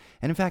 whatever it is.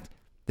 And in fact,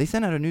 they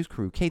sent out a news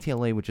crew,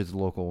 KTLA, which is a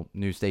local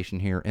news station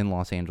here in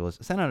Los Angeles,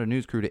 sent out a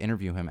news crew to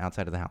interview him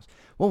outside of the house.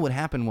 Well, what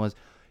happened was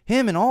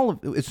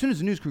as soon as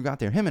the news crew got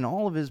there, him and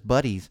all of his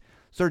buddies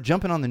started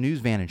jumping on the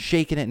news van and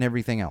shaking it and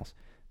everything else.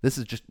 This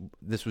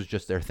was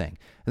just their thing.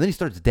 And then he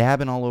starts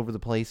dabbing all over the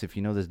place. If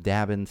you know this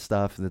dabbing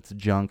stuff, that's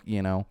junk,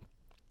 you know.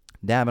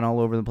 Dabbing all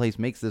over the place,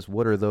 makes this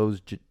what are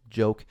those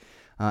joke.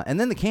 And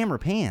then the camera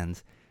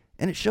pans,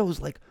 and it shows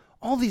like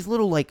all these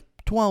little like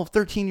 12,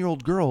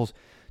 13-year-old girls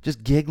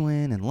just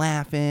giggling and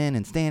laughing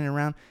and standing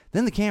around.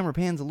 Then the camera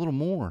pans a little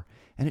more,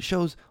 and it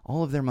shows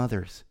all of their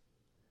mothers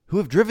who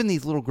have driven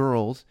these little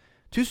girls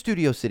to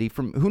Studio City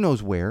from who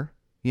knows where,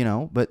 you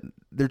know, but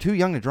they're too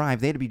young to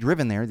drive. They had to be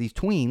driven there. These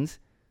tweens,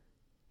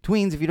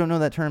 if you don't know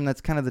that term,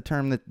 that's kind of the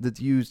term that's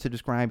used to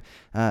describe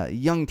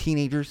young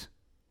teenagers.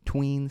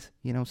 Tweens,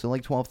 you know, so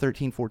like 12,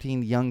 13,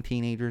 14, young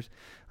teenagers.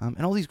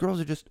 And all these girls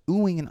are just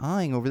oohing and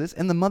eyeing over this,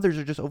 and the mothers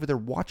are just over there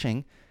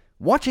watching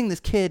this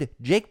kid,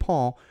 Jake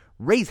Paul,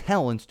 raise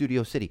hell in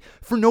Studio City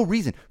for no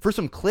reason. For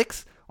some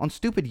clicks on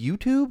stupid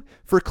YouTube?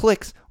 For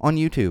clicks on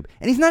YouTube.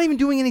 And he's not even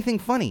doing anything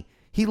funny.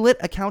 He lit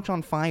a couch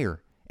on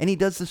fire, and he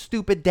does the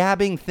stupid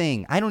dabbing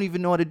thing. I don't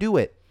even know how to do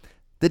it.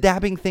 The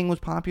dabbing thing was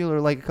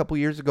popular like a couple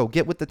years ago.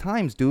 Get with the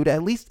times, dude.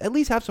 At least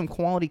have some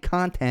quality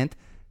content,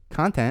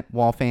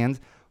 wall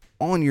fans,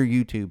 on your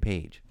YouTube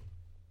page.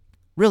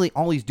 Really,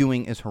 all he's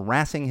doing is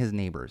harassing his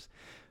neighbors.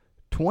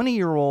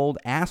 20-year-old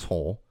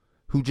asshole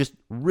who just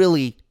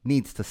really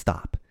needs to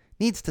stop.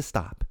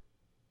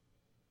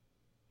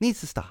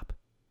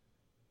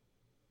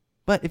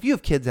 But if you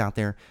have kids out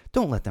there,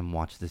 don't let them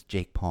watch this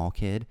Jake Paul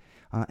kid.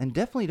 And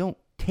definitely don't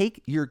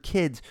take your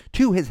kids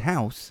to his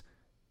house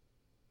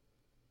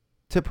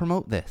to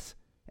promote this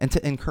and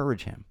to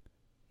encourage him.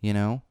 You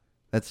know?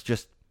 That's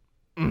just...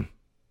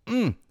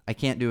 I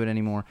can't do it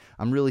anymore.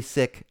 I'm really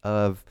sick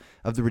of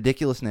the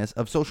ridiculousness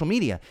of social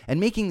media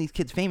and making these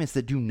kids famous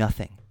that do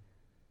nothing.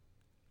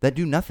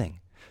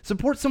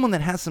 Support someone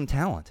that has some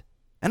talent.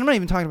 And I'm not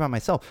even talking about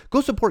myself.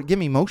 Go support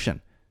Gimme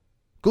Motion.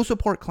 Go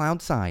support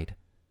Cloudside.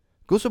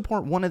 Go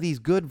support one of these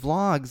good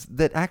vlogs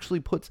that actually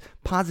puts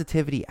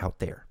positivity out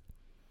there.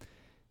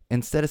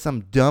 Instead of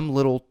some dumb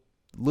little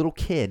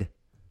kid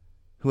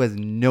who has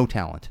no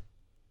talent.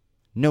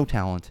 No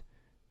talent.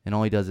 And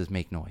all he does is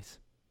make noise.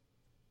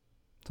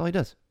 That's all he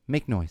does.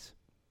 Make noise.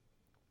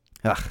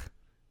 Ugh.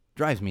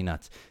 Drives me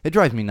nuts. It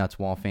drives me nuts,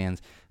 Wall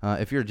fans.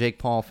 If you're a Jake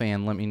Paul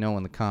fan, let me know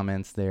in the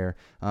comments there.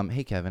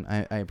 Hey, Kevin,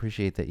 I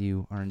appreciate that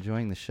you are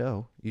enjoying the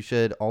show. You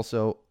should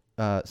also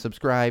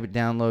subscribe,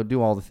 download,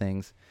 do all the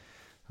things.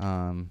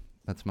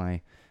 That's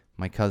my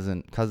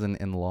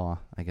cousin-in-law.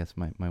 I guess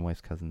my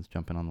wife's cousin's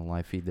jumping on the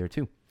live feed there,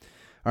 too.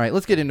 All right,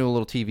 let's get into a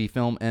little TV,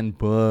 film, and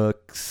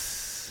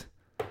books.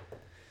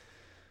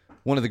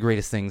 One of the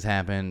greatest things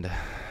happened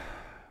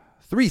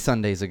 3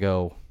 Sundays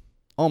ago.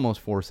 Almost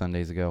 4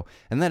 Sundays ago,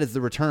 and that is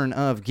the return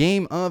of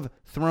Game of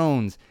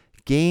Thrones.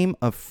 Game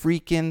of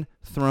freaking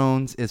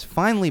Thrones is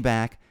finally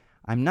back.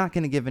 I'm not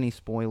going to give any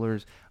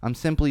spoilers. I'm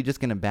simply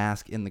just going to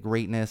bask in the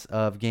greatness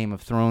of Game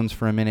of Thrones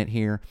for a minute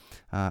here.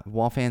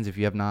 Wall fans, if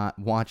you have not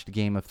watched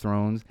Game of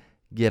Thrones,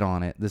 get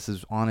on it. This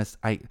is honest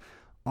to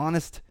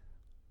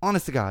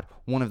God,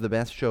 one of the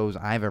best shows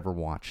I've ever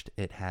watched.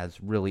 It has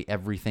really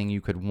everything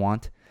you could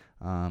want.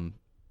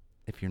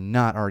 If you're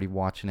not already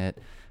watching it,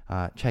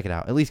 check it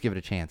out. At least give it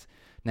a chance.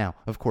 Now,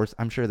 of course,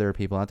 I'm sure there are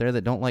people out there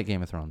that don't like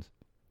Game of Thrones.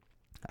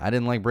 I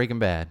didn't like Breaking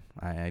Bad.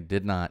 I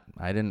did not.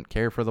 I didn't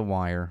care for The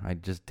Wire. I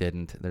just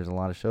didn't. There's a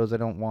lot of shows I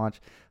don't watch,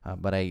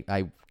 but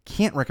I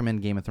can't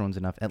recommend Game of Thrones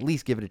enough. At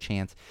least give it a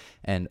chance.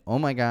 And oh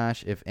my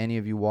gosh, if any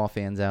of you Wall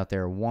fans out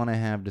there want to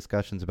have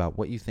discussions about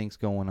what you think's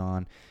going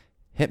on,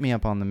 hit me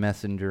up on the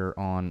messenger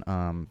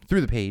on through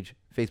the page,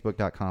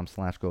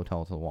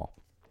 facebook.com/GoTellItToTheWall.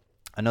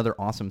 Another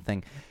awesome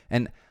thing.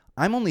 And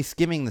I'm only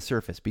skimming the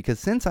surface because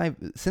since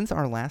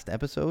our last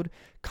episode,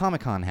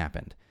 Comic-Con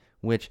happened,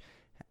 which,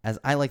 as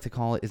I like to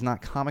call it, is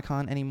not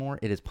Comic-Con anymore.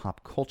 It is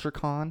Pop Culture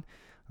Con.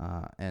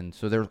 And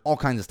so there's all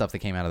kinds of stuff that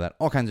came out of that,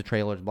 all kinds of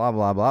trailers, blah,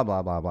 blah, blah,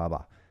 blah, blah, blah,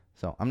 blah.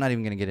 So I'm not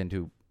even going to get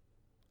into,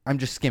 I'm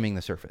just skimming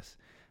the surface.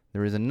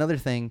 There is another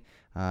thing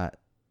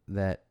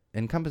that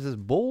encompasses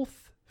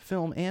both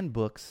film and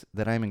books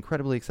that I'm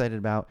incredibly excited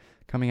about,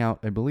 coming out,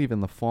 I believe,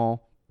 in the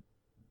fall.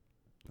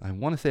 I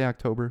want to say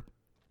October,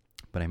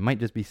 but I might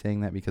just be saying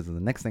that because of the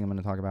next thing I'm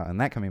going to talk about,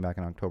 and that coming back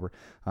in October.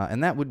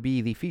 And that would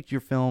be the feature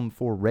film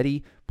for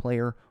Ready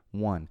Player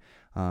One.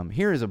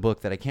 Here is a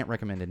book that I can't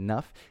recommend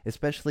enough,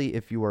 especially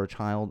if you are a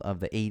child of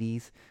the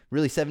 80s,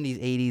 really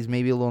 70s, 80s,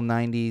 maybe a little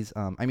 90s.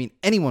 I mean,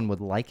 anyone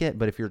would like it,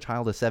 but if you're a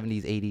child of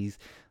 70s, 80s,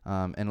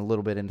 and a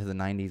little bit into the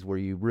 90s where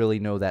you really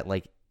know that,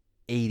 like,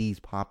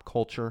 80s pop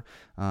culture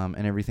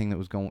and everything that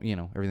was going,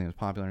 everything that was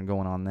popular and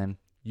going on then,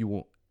 you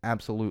will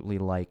absolutely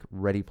like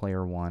Ready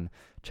Player One.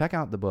 Check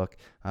out the book,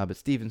 but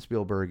Steven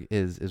Spielberg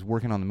is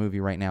working on the movie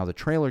right now. The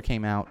trailer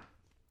came out,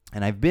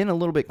 and I've been a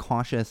little bit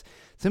cautious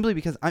simply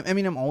because,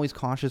 I'm always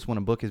cautious when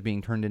a book is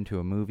being turned into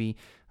a movie,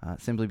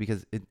 simply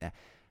because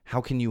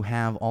how can you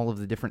have all of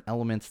the different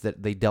elements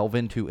that they delve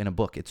into in a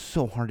book? It's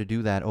so hard to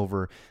do that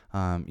over,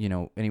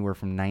 anywhere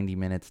from 90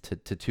 minutes to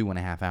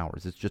 2.5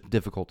 hours. It's just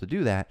difficult to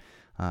do that.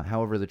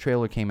 However, the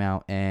trailer came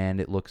out, and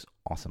it looks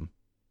awesome.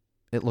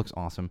 It looks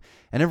awesome.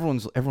 And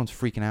everyone's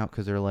freaking out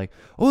because they're like,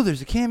 oh,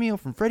 there's a cameo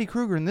from Freddy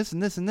Krueger and this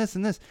and this and this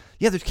and this.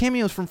 Yeah, there's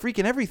cameos from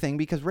freaking everything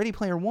because Ready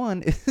Player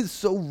One is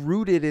so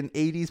rooted in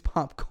 80s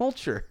pop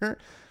culture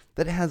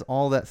that it has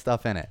all that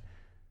stuff in it.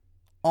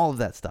 All of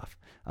that stuff.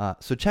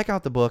 So check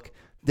out the book.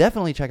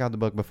 Definitely check out the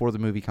book before the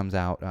movie comes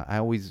out. I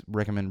always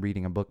recommend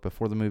reading a book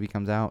before the movie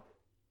comes out.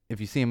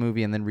 If you see a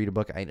movie and then read a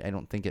book, I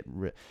don't think it...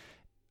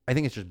 I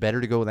think it's just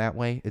better to go that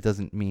way. It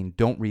doesn't mean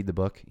don't read the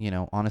book.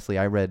 Honestly,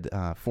 I read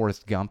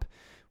Forrest Gump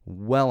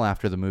well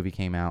after the movie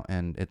came out,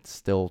 and it's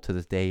still to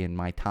this day in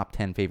my top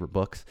 10 favorite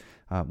books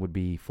would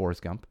be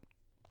Forrest Gump.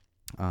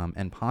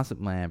 And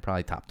possibly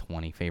probably top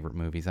 20 favorite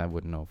movies. I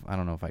don't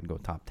know if I'd go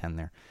top 10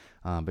 there.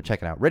 But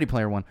check it out. Ready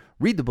Player One.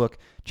 Read the book.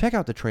 Check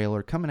out the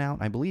trailer. Coming out,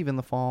 I believe, in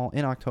the fall,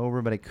 in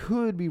October. But I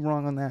could be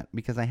wrong on that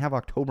because I have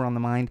October on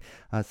the mind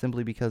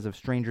simply because of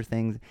Stranger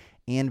Things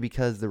and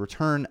because the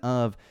return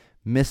of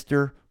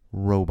Mr.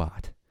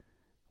 Robot,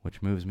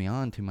 which moves me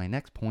on to my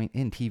next point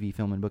in TV,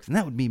 film, and books, and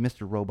that would be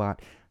Mr.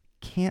 Robot.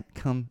 Can't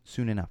come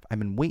soon enough. I've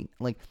been waiting.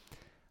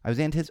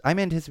 I'm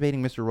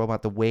anticipating Mr.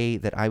 Robot the way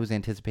that I was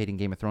anticipating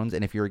Game of Thrones.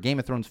 And if you're a Game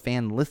of Thrones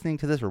fan listening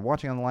to this or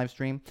watching on the live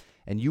stream,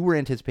 and you were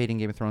anticipating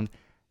Game of Thrones,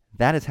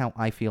 that is how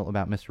I feel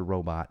about Mr.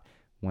 Robot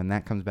when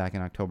that comes back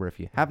in October. If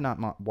you have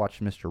not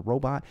watched Mr.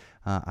 Robot,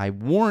 I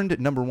warned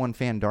number one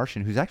fan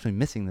Darshan, who's actually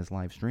missing this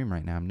live stream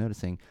right now. I'm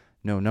noticing.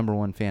 No, number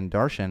one fan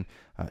Darshan,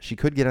 she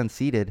could get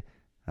unseated.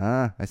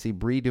 I see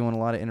Bree doing a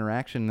lot of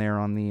interaction there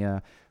on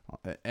the,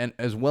 and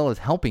as well as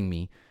helping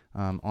me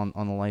on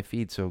the live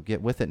feed. So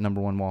get with it, number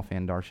one Wall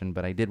fan Darshan.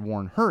 But I did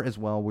warn her as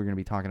well. We're going to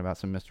be talking about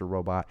some Mr.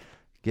 Robot.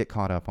 Get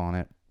caught up on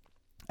it.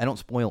 I don't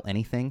spoil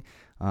anything,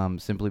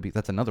 simply because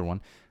that's another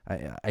one.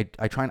 I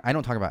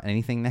don't talk about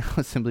anything now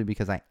simply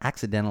because I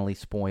accidentally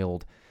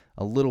spoiled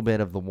a little bit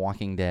of The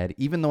Walking Dead,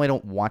 even though I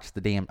don't even watch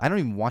the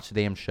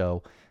damn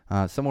show.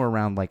 Somewhere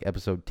around like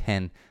episode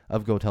 10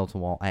 of Go Tell to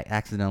Wall, I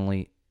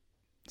accidentally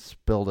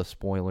spilled a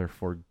spoiler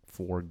for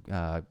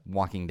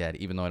Walking Dead,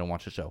 even though I don't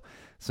watch the show.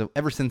 So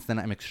ever since then,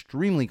 I'm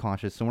extremely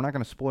cautious. So we're not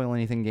going to spoil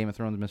anything, Game of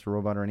Thrones, Mr.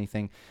 Robot, or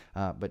anything.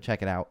 But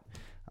check it out.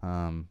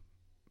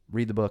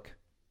 Read the book.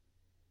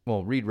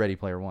 Well, read Ready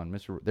Player One.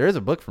 There is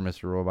a book for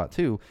Mr. Robot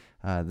too,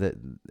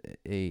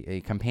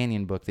 a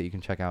companion book that you can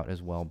check out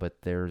as well.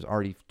 But there's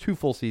already 2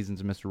 full seasons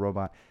of Mr.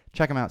 Robot.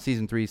 Check them out.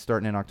 Season 3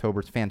 starting in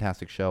October. It's a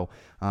fantastic show,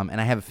 and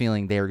I have a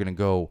feeling they're going to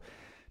go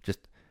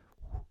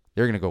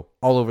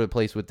all over the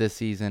place with this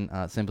season,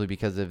 simply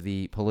because of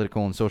the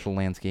political and social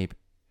landscape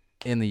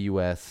in the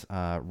U.S.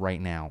 Right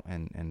now,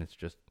 and it's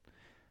just,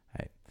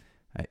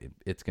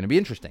 it's going to be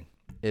interesting.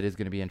 It is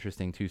going to be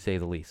interesting to say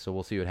the least. So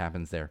we'll see what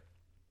happens there.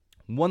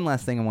 One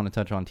last thing I want to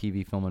touch on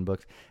TV, film, and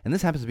books, and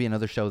this happens to be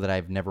another show that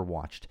I've never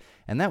watched,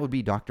 and that would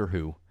be Doctor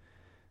Who.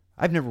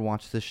 I've never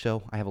watched this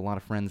show. I have a lot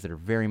of friends that are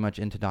very much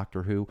into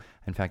Doctor Who.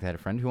 In fact, I had a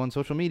friend who on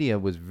social media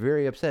was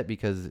very upset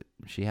because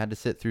she had to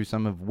sit through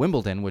some of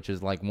Wimbledon, which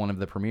is like one of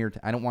the premier...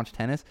 I don't watch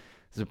tennis.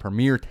 This is a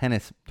premier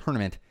tennis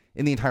tournament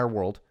in the entire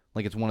world.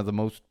 Like, it's one of the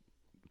most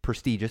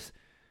prestigious.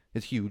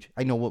 It's huge.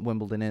 I know what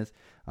Wimbledon is.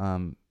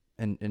 And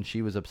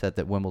she was upset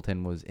that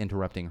Wimbledon was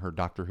interrupting her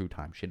Doctor Who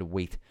time. She had to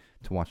wait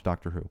to watch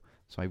Doctor Who.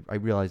 So I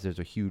realized there's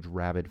a huge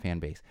rabid fan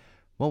base.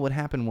 Well, what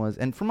happened was,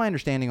 and from my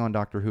understanding on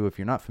Doctor Who, if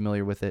you're not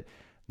familiar with it,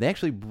 they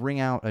actually bring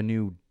out a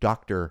new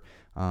Doctor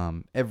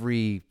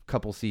every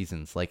couple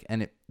seasons.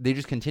 They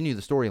just continue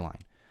the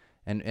storyline.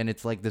 And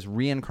it's like this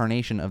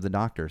reincarnation of the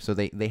Doctor. So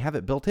they have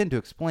it built in to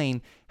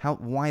explain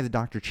why the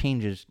Doctor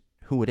changes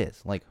who it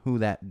is, like who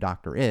that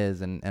Doctor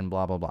is, and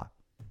blah, blah, blah.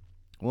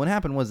 What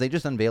happened was they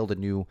just unveiled a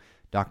new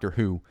Doctor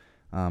Who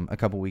a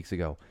couple weeks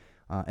ago.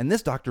 And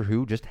this Doctor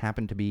Who just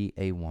happened to be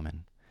a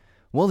woman.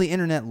 Well, the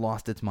internet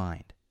lost its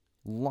mind.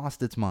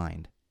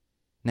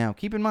 Now,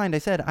 keep in mind, I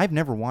said I've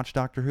never watched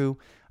Doctor Who.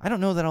 I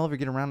don't know that I'll ever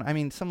get around. I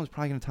mean, someone's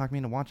probably going to talk me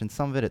into watching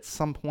some of it at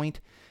some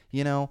point,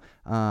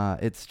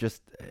 It's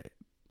just,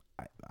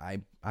 I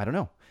don't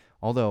know.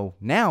 Although,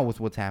 now with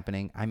what's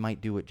happening, I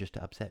might do it just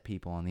to upset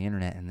people on the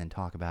internet and then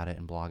talk about it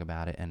and blog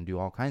about it and do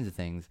all kinds of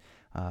things.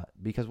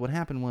 Because what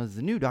happened was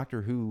the new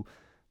Doctor Who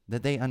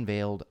that they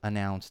unveiled,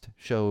 announced,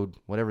 showed,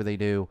 whatever they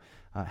do,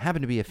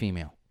 happened to be a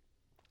female.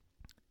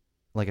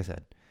 Like I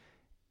said.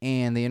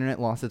 And the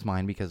internet lost its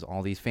mind because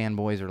all these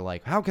fanboys are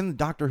like, how can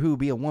Doctor Who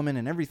be a woman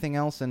and everything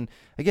else? And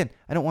again,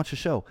 I don't watch the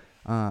show.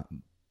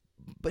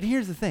 But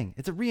here's the thing.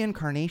 It's a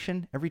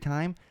reincarnation every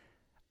time.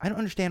 I don't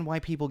understand why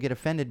people get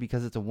offended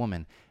because it's a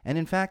woman. And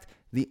in fact,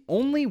 the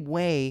only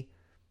way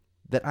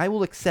that I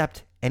will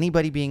accept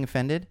anybody being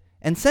offended,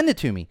 and send it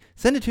to me.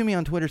 Send it to me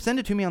on Twitter. Send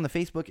it to me on the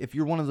Facebook if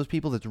you're one of those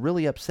people that's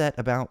really upset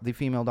about the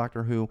female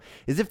Doctor Who,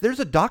 is if there's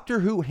a Doctor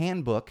Who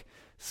handbook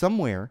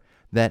somewhere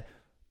that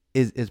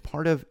is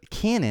part of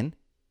canon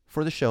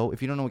for the show.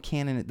 If you don't know what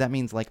canon, that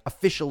means like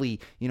officially,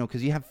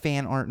 because you have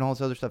fan art and all this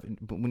other stuff.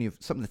 But when you have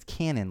something that's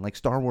canon, like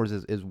Star Wars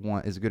is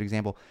a good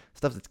example.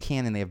 Stuff that's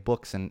canon, they have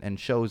books and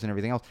shows and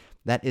everything else.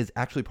 That is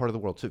actually part of the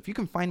world. So if you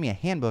can find me a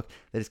handbook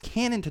that is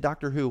canon to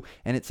Doctor Who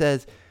and it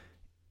says,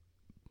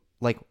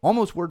 like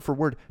almost word for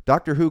word,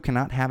 Doctor Who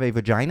cannot have a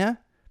vagina,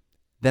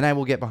 then I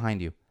will get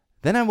behind you.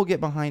 Then I will get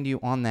behind you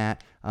on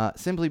that,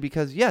 simply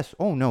because, yes,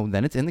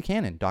 then it's in the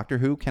canon. Doctor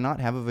Who cannot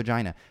have a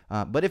vagina.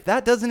 But if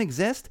that doesn't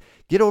exist,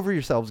 get over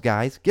yourselves,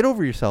 guys. Get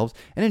over yourselves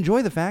and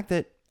enjoy the fact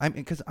that,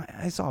 because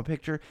I saw a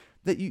picture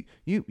that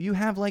you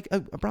have like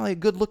probably a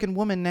good-looking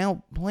woman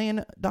now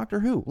playing Doctor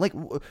Who. Like,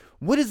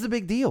 what is the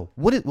big deal?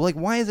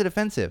 Why is it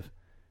offensive?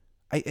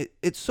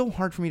 It's so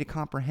hard for me to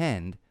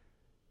comprehend,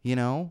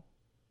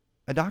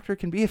 A doctor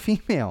can be a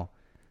female.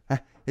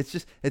 It's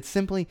just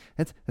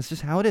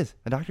how it is.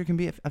 A doctor can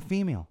be a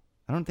female.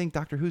 I don't think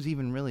Doctor Who's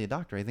even really a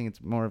doctor. I think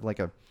it's more of like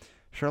a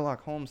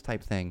Sherlock Holmes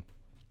type thing.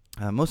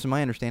 Most of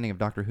my understanding of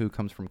Doctor Who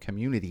comes from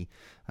Community,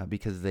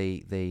 because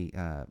they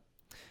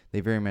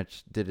very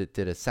much did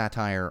a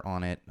satire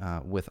on it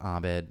with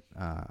Abed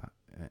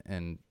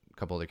and a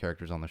couple other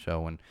characters on the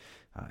show, and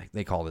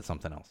they called it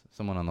something else.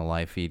 Someone on the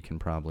live feed can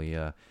probably,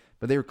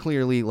 but they were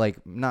clearly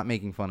like not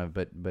making fun of,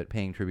 but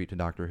paying tribute to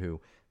Doctor Who.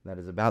 That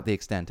is about the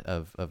extent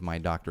of my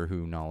Doctor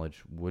Who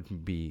knowledge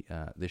would be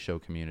the show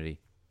Community.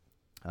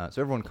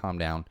 So everyone calm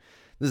down.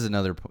 This is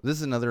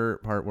another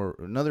part where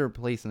another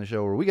place in the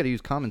show where we got to use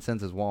common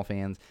sense as Wall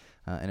fans.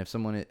 And if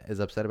someone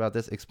is upset about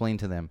this, explain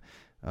to them.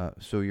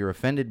 So you're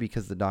offended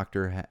because the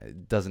Doctor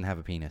doesn't have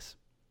a penis.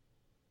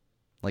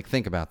 Like,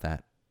 think about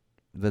that.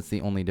 That's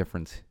the only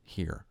difference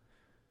here.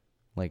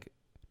 Like,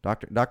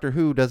 Doctor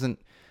Who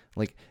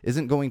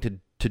isn't going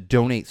to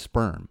donate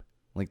sperm.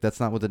 Like, that's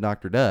not what the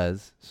Doctor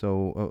does.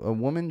 So a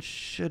woman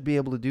should be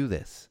able to do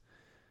this.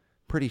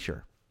 Pretty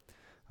sure.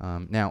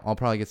 Now, I'll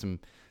probably get some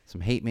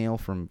hate mail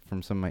from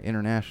some of my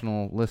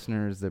international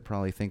listeners that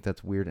probably think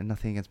that's weird. And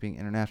nothing against being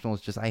international.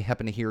 It's just I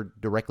happen to hear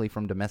directly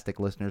from domestic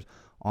listeners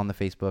on the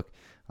Facebook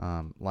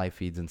live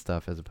feeds and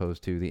stuff, as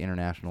opposed to the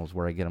internationals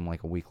where I get them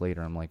like a week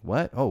later. I'm like,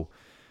 what? Oh,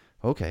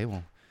 okay.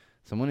 Well,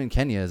 someone in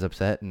Kenya is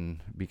upset and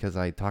because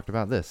I talked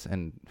about this,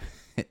 and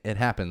it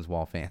happens,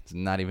 Wall fans.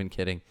 Not even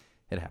kidding.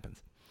 It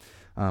happens.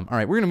 All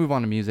right, we're going to move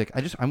on to music.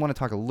 I want to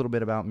talk a little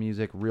bit about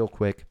music real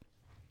quick.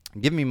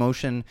 Give Me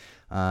Motion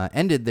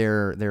ended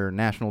their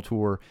national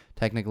tour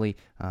technically,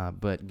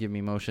 but Give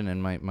Me Motion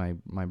and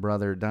my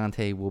brother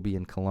Dante will be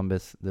in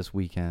Columbus this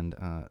weekend.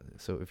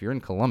 So if you're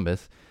in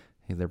Columbus,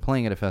 they're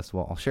playing at a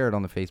festival. I'll share it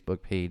on the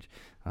Facebook page.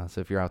 So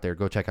if you're out there,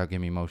 go check out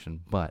Give Me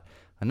Motion. But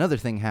another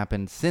thing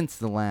happened since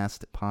the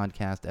last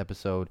podcast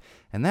episode,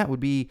 and that would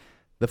be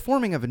the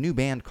forming of a new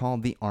band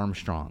called the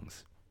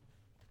Armstrongs.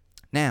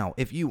 Now,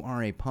 if you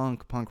are a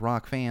punk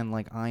rock fan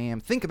like I am,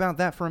 think about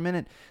that for a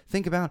minute.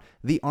 Think about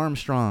the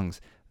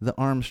Armstrongs. The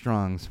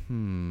Armstrongs.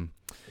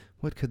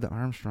 What could the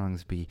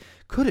Armstrongs be?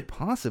 Could it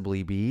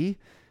possibly be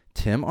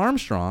Tim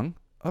Armstrong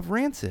of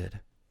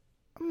Rancid?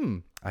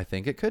 I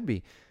think it could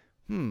be.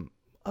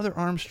 Other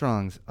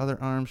Armstrongs,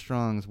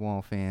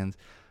 Wall fans.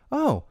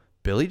 Oh,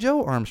 Billy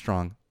Joe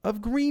Armstrong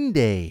of Green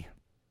Day.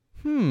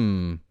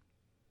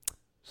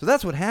 So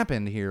that's what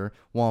happened here,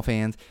 Wall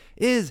fans,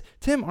 is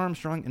Tim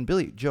Armstrong and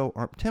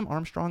Tim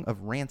Armstrong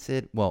of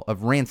Rancid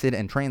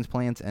and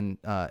Transplants and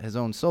his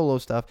own solo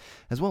stuff,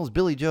 as well as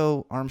Billy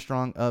Joe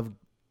Armstrong of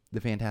the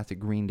fantastic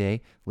Green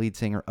Day, lead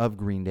singer of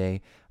Green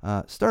Day,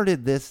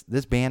 started this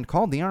band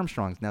called the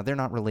Armstrongs. Now, they're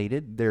not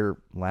related. Their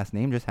last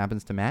name just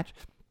happens to match.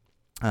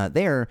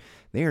 They are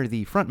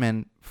the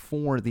frontmen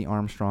for the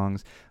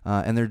Armstrongs,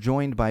 and they're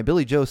joined by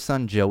Billy Joe's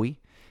son,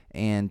 Joey,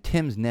 and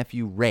Tim's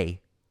nephew,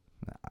 Ray.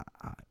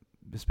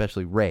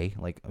 Especially Ray,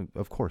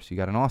 of course, you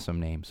got an awesome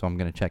name, so I'm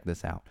going to check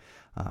this out.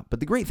 But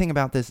the great thing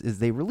about this is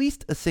they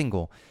released a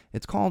single.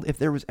 It's called If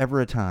There Was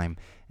Ever a Time,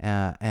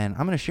 and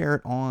I'm going to share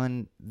it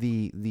on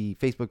the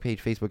Facebook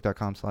page,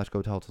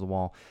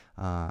 facebook.com/GoTellItToTheWall.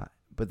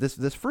 But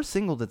this first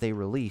single that they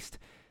released,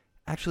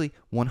 actually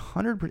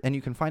 100%, and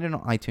you can find it on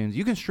iTunes.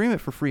 You can stream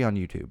it for free on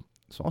YouTube.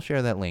 So I'll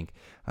share that link.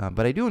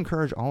 But I do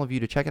encourage all of you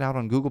to check it out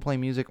on Google Play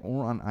Music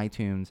or on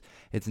iTunes.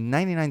 It's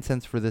 99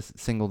 cents for this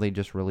single they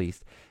just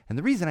released. And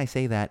the reason I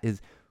say that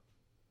is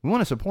we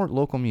want to support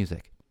local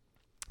music.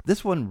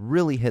 This one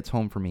really hits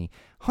home for me.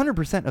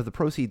 100% of the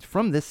proceeds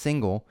from this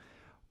single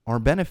are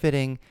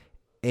benefiting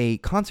a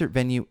concert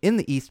venue in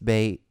the East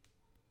Bay,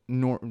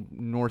 Northern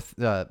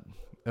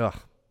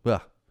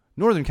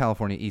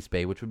California, East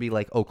Bay, which would be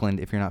like Oakland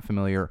if you're not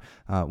familiar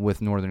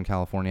with Northern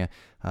California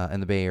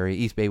and the Bay Area.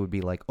 East Bay would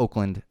be like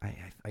Oakland.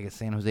 I guess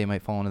San Jose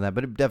might fall into that,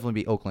 but it'd definitely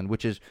be Oakland,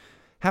 which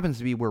happens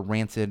to be where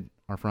Rancid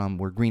are from,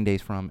 where Green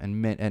Day's from,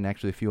 and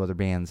actually a few other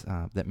bands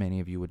that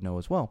many of you would know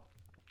as well.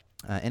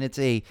 And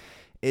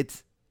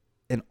it's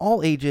an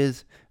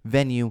all-ages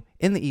venue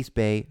in the East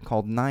Bay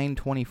called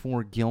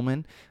 924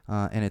 Gilman,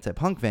 and it's a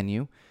punk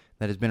venue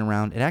that has been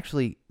around.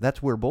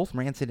 That's where both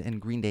Rancid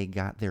and Green Day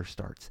got their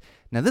starts.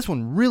 Now, this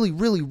one really,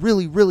 really,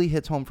 really, really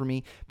hits home for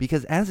me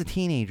because as a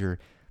teenager,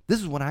 this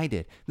is what I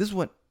did. This is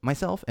what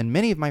myself and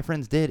many of my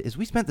friends did, is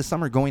we spent the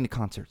summer going to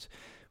concerts.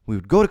 We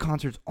would go to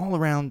concerts all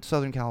around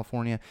Southern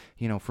California,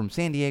 from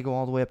San Diego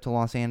all the way up to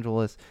Los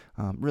Angeles.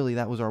 Really,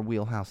 that was our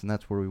wheelhouse, and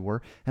that's where we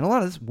were. And a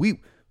lot of this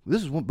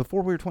is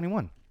before we were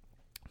 21.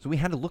 So we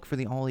had to look for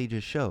the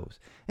all-ages shows.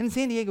 And in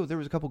San Diego, there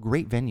was a couple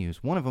great venues.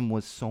 One of them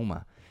was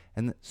Soma.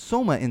 And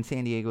Soma in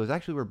San Diego is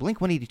actually where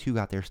Blink-182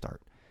 got their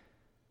start.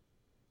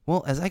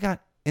 Well, as I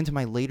got into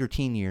my later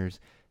teen years,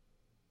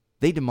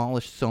 they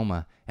demolished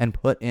Soma and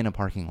put in a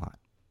parking lot.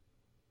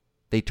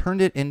 They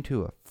turned it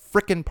into a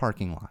frickin'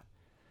 parking lot.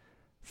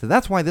 So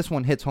that's why this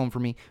one hits home for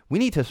me. We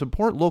need to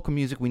support local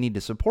music. We need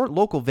to support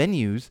local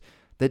venues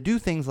that do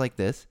things like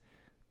this,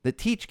 that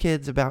teach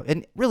kids about,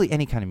 and really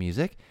any kind of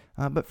music.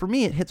 But for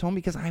me, it hits home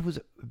because I was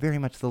very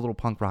much the little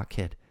punk rock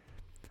kid.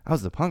 I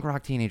was the punk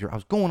rock teenager. I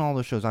was going to all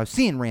those shows. I was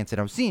seeing Rancid.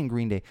 I was seeing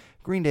Green Day.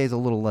 Green Day is a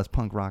little less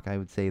punk rock, I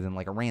would say, than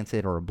like a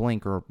Rancid or a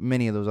Blink or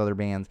many of those other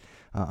bands.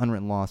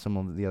 Unwritten Law, some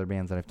of the other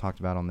bands that I've talked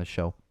about on this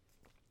show.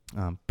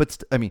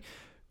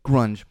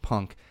 Grunge,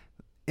 punk,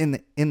 in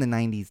the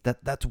 90s,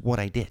 that's what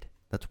I did.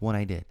 That's what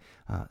I did.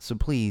 So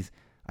please,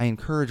 I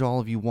encourage all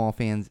of you Wall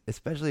fans,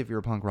 especially if you're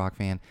a punk rock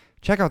fan,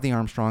 check out the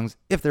Armstrongs.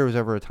 If there was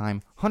ever a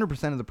time,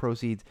 100% of the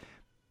proceeds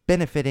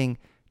benefiting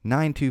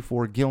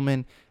 924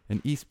 Gilman,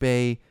 an East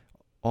Bay,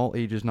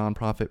 all-ages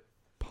nonprofit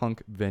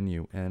punk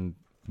venue. And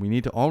we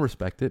need to all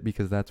respect it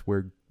because that's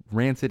where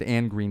Rancid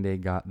and Green Day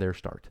got their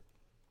start.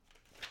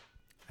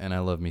 And I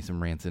love me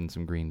some Rancid and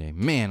some Green Day.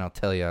 Man, I'll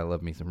tell you, I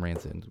love me some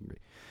Rancid and some Green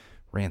Day.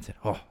 Rancid.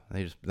 Oh,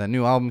 that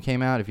new album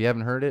came out. If you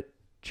haven't heard it,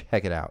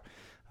 check it out.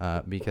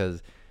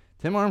 Because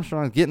Tim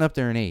Armstrong's getting up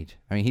there in age.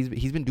 I mean,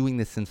 he's been doing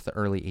this since the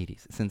early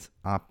 80s, since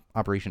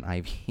Operation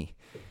Ivy.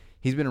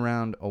 He's been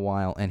around a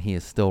while, and he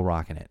is still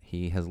rocking it.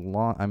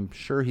 I'm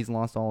sure he's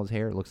lost all his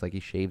hair. It looks like he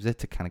shaves it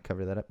to kind of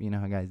cover that up. You know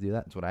how guys do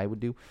that? That's what I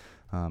would do.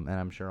 And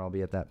I'm sure I'll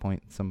be at that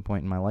point at some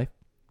point in my life.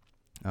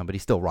 But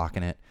he's still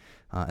rocking it.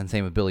 And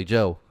same with Billy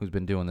Joe, who's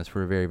been doing this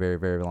for a very, very,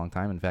 very long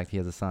time. In fact, he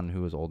has a son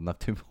who is old enough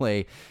to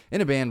play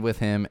in a band with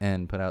him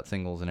and put out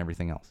singles and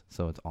everything else.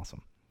 So it's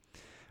awesome.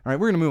 All right,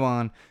 we're going to move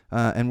on,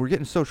 and we're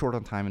getting so short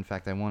on time. In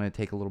fact, I want to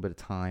take a little bit of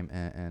time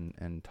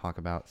and talk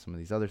about some of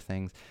these other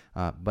things,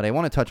 but I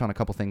want to touch on a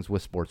couple things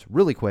with sports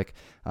really quick.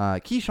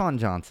 Keyshawn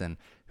Johnson,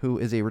 who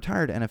is a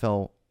retired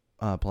NFL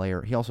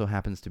player. He also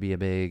happens to be a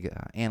big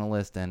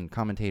analyst and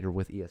commentator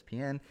with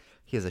ESPN.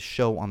 He has a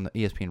show on the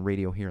ESPN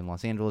radio here in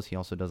Los Angeles. He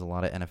also does a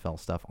lot of NFL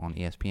stuff on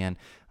ESPN.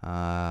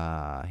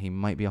 He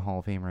might be a Hall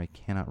of Famer. I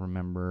cannot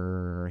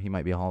remember. He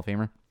might be a Hall of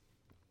Famer.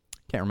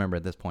 Can't remember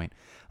at this point.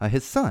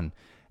 His son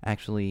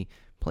actually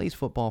plays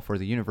football for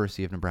the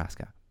University of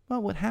Nebraska.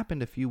 Well, what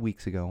happened a few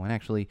weeks ago, and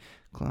actually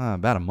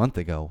about a month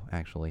ago,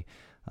 actually,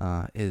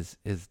 is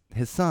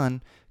his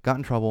son got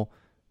in trouble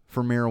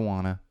for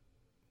marijuana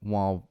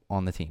while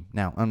on the team.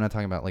 Now, I'm not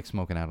talking about like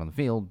smoking out on the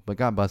field, but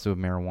got busted with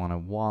marijuana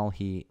while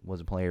he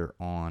was a player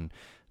on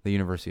the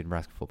University of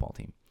Nebraska football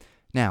team.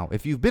 Now,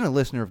 if you've been a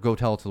listener of Go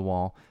Tell It to the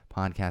Wall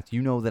podcast,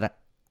 you know that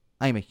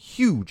I am a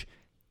huge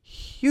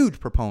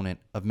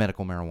proponent of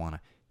medical marijuana.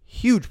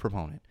 Huge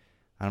proponent.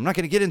 And I'm not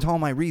going to get into all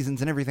my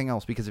reasons and everything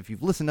else, because if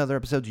you've listened to other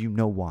episodes, you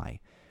know why.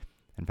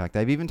 In fact,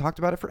 I've even talked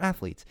about it for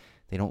athletes.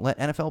 They don't let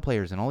NFL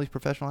players and all these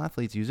professional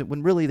athletes use it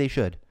when really they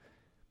should.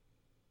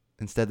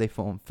 Instead, they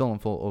fill them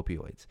full of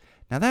opioids.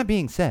 Now, that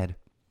being said,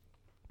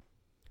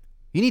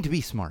 you need to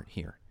be smart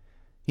here.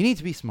 You need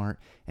to be smart.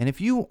 And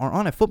if you are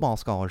on a football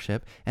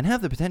scholarship and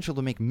have the potential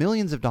to make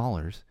millions of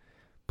dollars,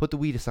 put the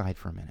weed aside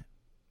for a minute.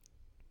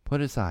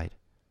 Put it aside.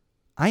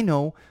 I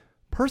know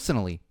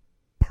personally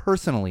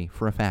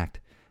for a fact,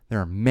 there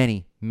are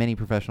many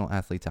professional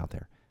athletes out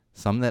there.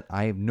 Some that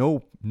I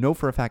know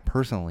for a fact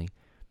personally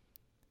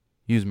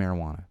use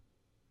marijuana.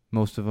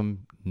 Most of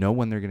them know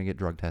when they're going to get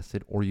drug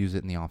tested or use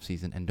it in the off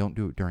season and don't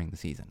do it during the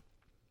season.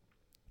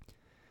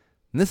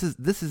 And this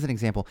is an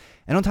example.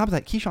 And on top of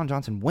that, Keyshawn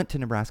Johnson went to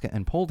Nebraska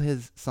and pulled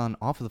his son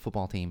off of the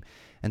football team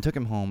and took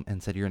him home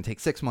and said, "You're going to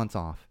take 6 months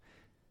off."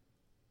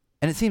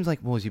 And it seems like,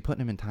 well, is he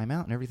putting him in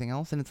timeout and everything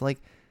else? And it's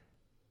like,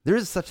 there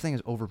is such thing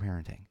as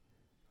overparenting.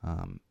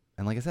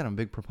 And like I said, I'm a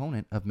big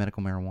proponent of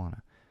medical marijuana.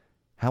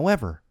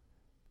 However,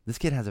 this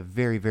kid has a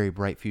very, very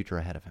bright future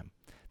ahead of him.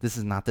 This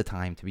is not the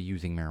time to be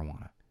using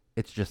marijuana.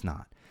 It's just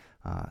not.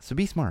 So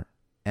be smart.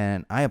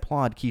 And I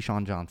applaud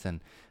Keyshawn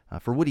Johnson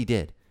for what he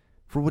did.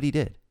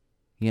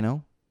 You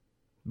know?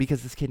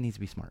 Because this kid needs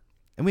to be smart.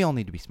 And we all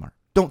need to be smart.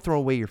 Don't throw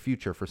away your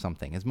future for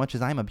something. As much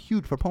as I'm a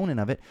huge proponent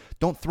of it,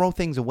 don't throw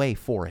things away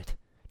for it.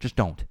 Just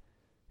don't.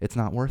 It's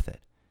not worth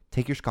it.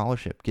 Take your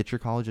scholarship. Get your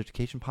college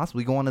education.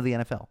 Possibly go on to the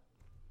NFL.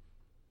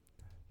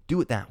 Do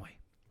it that way.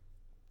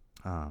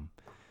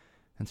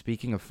 And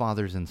speaking of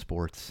fathers in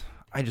sports,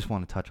 I just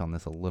want to touch on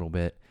this a little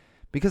bit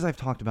because I've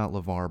talked about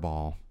LeVar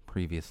Ball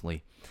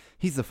previously.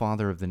 He's the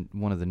father of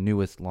one of the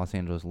newest Los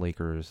Angeles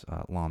Lakers,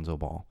 Lonzo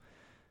Ball.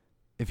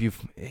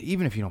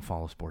 Even if you don't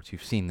follow sports,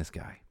 you've seen this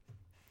guy.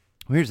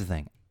 Well, here's the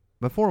thing.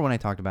 Before, when I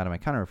talked about him, I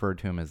kind of referred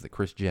to him as the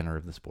Kris Jenner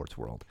of the sports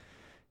world.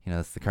 You know,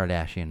 that's the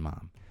Kardashian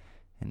mom.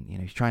 And, you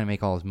know, he's trying to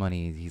make all his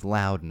money. He's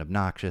loud and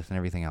obnoxious and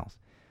everything else.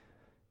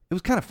 It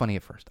was kind of funny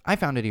at first. I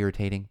found it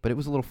irritating, but it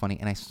was a little funny,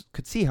 and I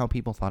could see how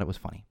people thought it was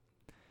funny.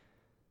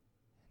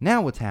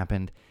 Now what's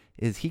happened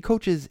is he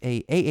coaches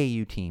a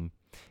AAU team.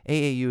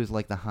 AAU is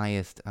like the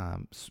highest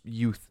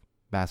youth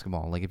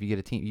basketball. Like if you get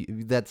a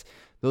team,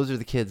 those are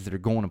the kids that are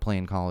going to play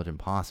in college and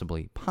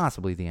possibly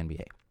the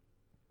NBA.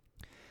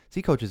 So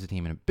he coaches a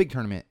team in a big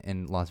tournament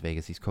in Las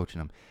Vegas. He's coaching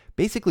them.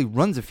 Basically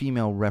runs a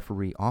female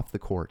referee off the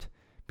court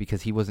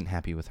because he wasn't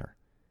happy with her.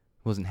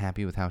 Wasn't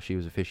happy with how she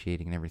was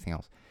officiating and everything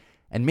else.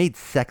 And made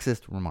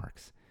sexist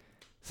remarks.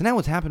 So now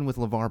what's happened with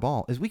LeVar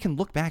Ball is we can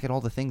look back at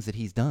all the things that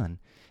he's done,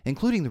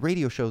 including the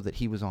radio show that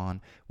he was on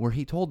where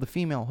he told the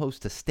female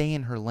host to stay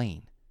in her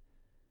lane.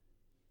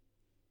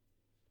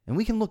 And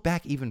we can look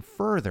back even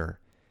further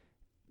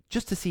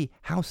just to see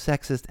how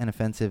sexist and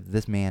offensive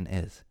this man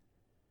is.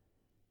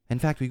 In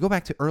fact, we go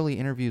back to early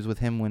interviews with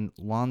him when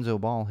Lonzo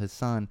Ball, his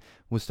son,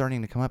 was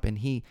starting to come up, and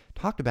he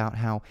talked about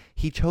how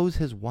he chose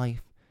his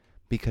wife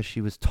because she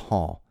was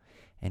tall,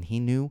 and he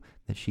knew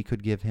that she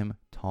could give him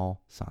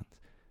tall sons.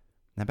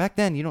 Now, back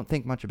then, you don't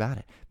think much about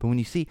it, but when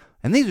you see,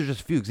 and these are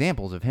just a few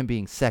examples of him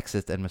being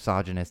sexist and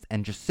misogynist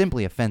and just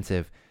simply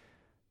offensive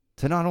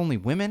to not only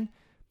women,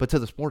 but to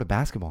the sport of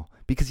basketball,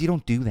 because you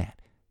don't do that.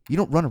 You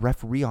don't run a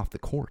referee off the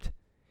court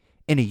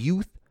in a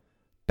youth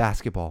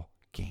basketball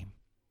game.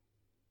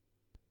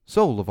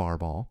 So, LeVar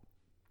Ball,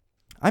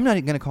 I'm not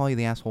even going to call you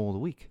the asshole of the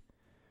week.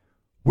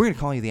 We're going to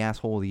call you the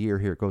asshole of the year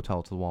here at Go Tell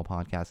It to the Wall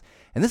podcast.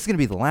 And this is going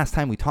to be the last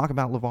time we talk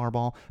about LeVar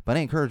Ball, but I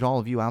encourage all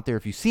of you out there,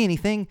 if you see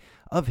anything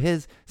of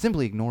his,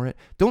 simply ignore it.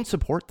 Don't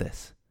support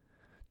this.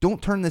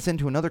 Don't turn this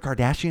into another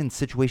Kardashian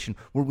situation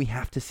where we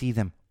have to see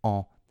them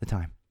all the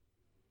time.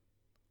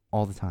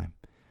 All the time.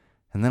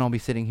 And then I'll be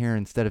sitting here,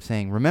 instead of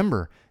saying,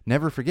 remember,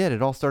 never forget,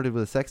 it all started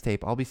with a sex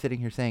tape, I'll be sitting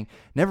here saying,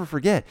 never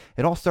forget,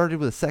 it all started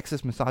with a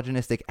sexist,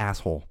 misogynistic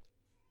asshole.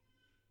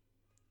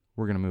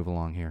 We're going to move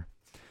along here.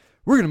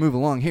 we're going to move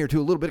along here to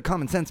a little bit of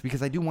common sense,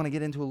 because I do want to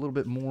get into a little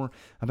bit more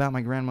about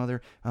my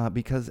grandmother,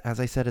 because as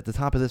I said at the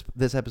top of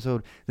this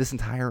episode, this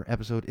entire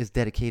episode is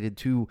dedicated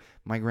to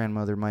my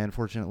grandmother, my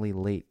unfortunately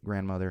late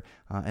grandmother,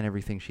 and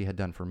everything she had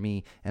done for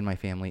me and my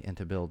family, and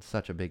to build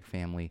such a big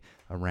family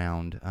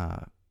around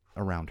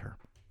her.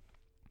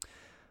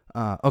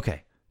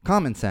 Okay,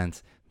 common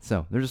sense.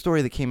 So there's a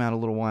story that came out a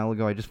little while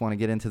ago. I just want to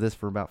get into this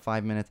for about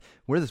 5 minutes,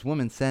 where this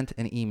woman sent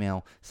an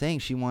email saying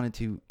she wanted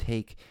to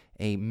take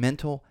a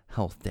mental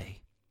health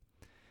day.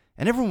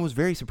 And everyone was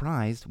very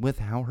surprised with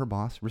how her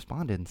boss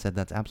responded and said,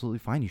 that's absolutely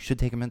fine. You should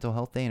take a mental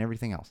health day and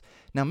everything else.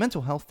 Now,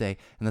 mental health day,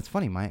 and that's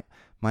funny, my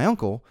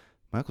uncle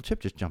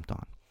Chip just jumped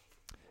on.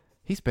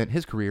 He spent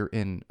his career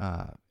in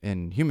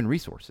human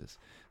resources.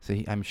 So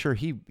I'm sure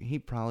he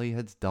probably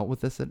has dealt with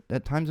this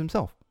at times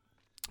himself.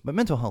 But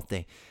mental health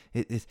day,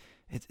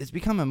 it's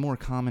become a more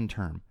common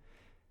term.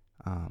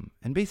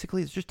 And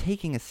basically, it's just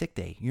taking a sick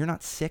day. You're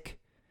not sick,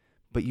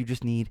 but you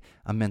just need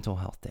a mental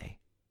health day.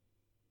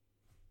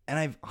 And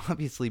I've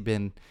obviously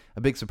been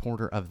a big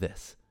supporter of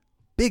this.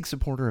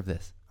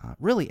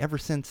 Really, ever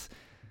since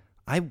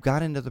I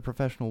got into the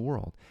professional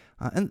world.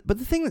 But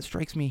the thing that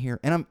strikes me here,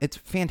 and it's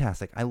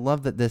fantastic. I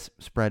love that this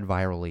spread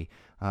virally,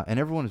 and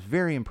everyone is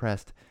very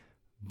impressed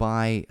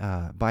by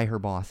her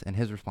boss and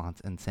his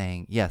response, and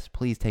saying, yes,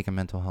 please take a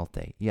mental health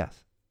day.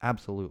 Yes,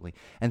 absolutely.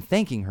 And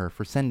thanking her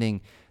for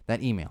sending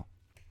that email.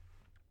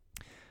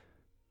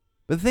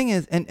 But the thing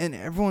is, and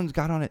everyone's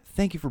got on it,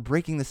 thank you for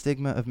breaking the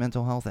stigma of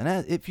mental health.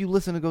 And if you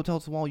listen to Go Tell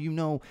It to the Wall, you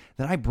know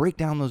that I break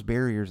down those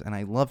barriers, and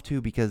I love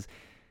to, because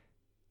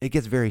it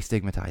gets very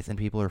stigmatized and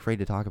people are afraid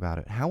to talk about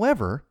it.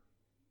 However,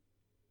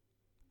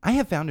 I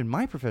have found in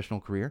my professional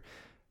career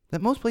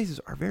that most places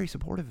are very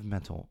supportive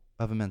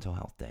of a mental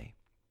health day.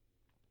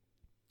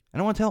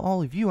 And I want to tell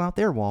all of you out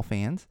there, Wall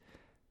fans,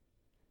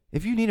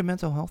 if you need a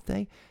mental health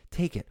day,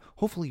 take it.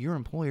 Hopefully your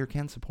employer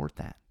can support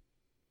that.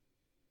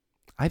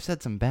 I've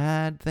said some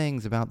bad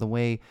things about the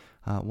way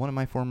one of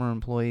my former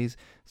employees,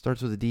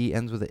 starts with a D,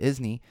 ends with an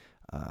ISNY,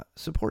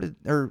 supported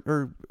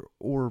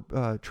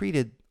or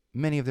treated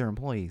many of their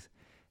employees.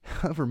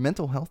 However,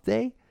 mental health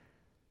day,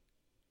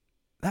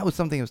 that was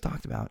something that was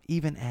talked about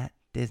even at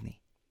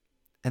Disney.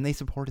 And they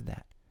supported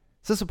that.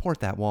 So support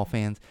that, Wall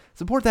fans.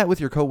 Support that with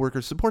your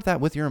coworkers. Support that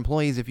with your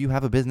employees if you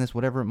have a business,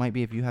 whatever it might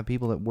be. If you have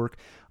people that work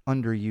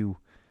under you,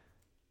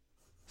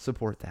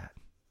 support that.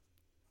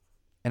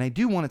 And I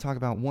do want to talk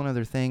about one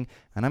other thing,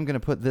 and I'm going to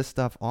put this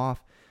stuff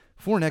off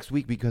for next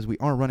week because we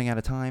are running out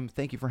of time.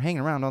 Thank you for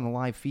hanging around on the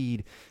live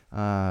feed.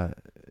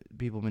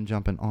 People have been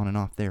jumping on and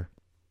off there.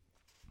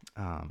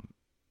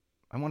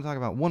 I want to talk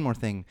about one more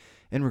thing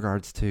in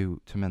regards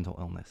to mental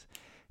illness.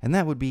 And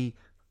that would be,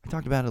 I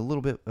talked about it a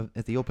little bit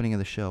at the opening of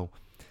the show,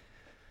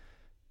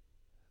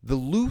 the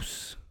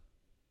loose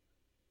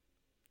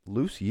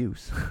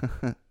use,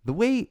 the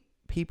way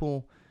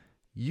people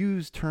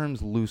use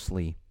terms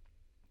loosely,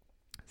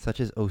 such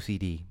as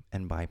OCD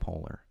and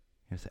bipolar.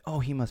 You say, oh,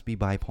 he must be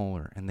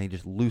bipolar, and they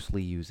just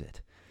loosely use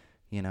it.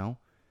 You know,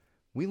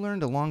 we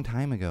learned a long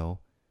time ago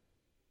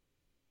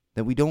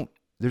that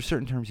there's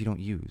certain terms you don't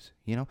use,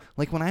 you know?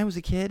 Like when I was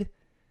a kid,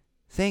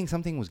 saying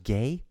something was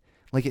gay,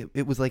 like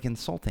it was like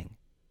insulting,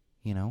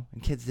 you know?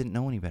 And kids didn't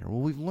know any better.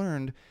 Well, we've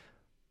learned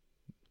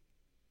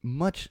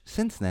much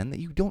since then that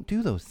you don't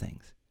do those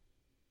things.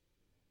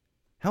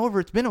 However,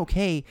 it's been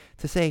okay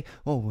to say,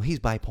 oh, well, he's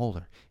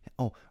bipolar.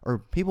 Oh, or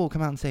people will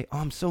come out and say, oh,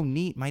 I'm so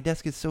neat. My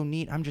desk is so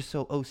neat. I'm just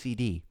so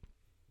OCD.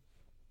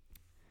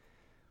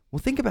 Well,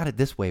 think about it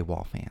this way,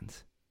 Wall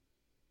fans.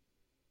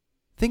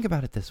 Think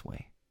about it this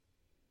way.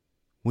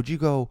 Would you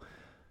go,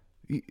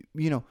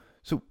 you know,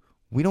 so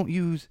we don't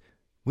use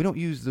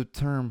the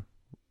term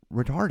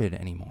retarded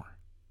anymore.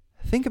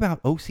 Think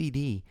about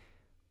OCD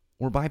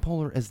or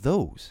bipolar as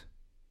those.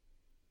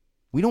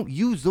 We don't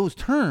use those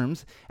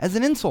terms as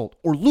an insult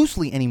or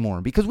loosely anymore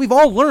because we've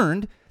all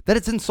learned that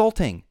it's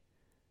insulting.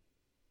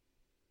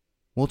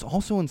 Well, it's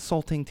also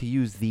insulting to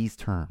use these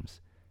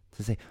terms,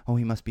 to say, oh,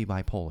 he must be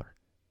bipolar.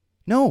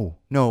 No,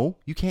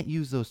 you can't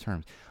use those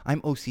terms.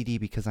 I'm OCD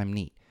because I'm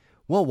neat.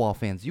 Well, Wall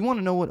fans, you want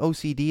to know what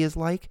OCD is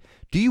like?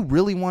 Do you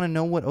really want to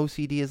know what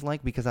OCD is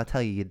like? Because I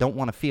tell you, you don't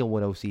want to feel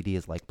what OCD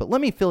is like. But let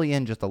me fill you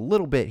in just a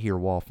little bit here,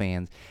 Wall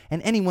fans,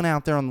 and anyone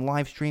out there on the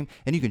live stream,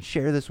 and you can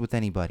share this with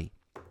anybody.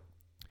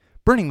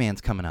 Burning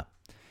Man's coming up.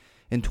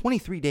 In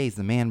 23 days,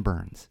 the man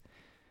burns.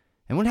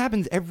 And what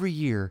happens every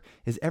year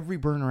is every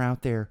burner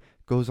out there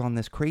goes on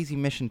this crazy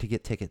mission to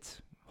get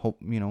tickets.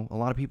 Hope, you know, a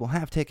lot of people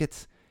have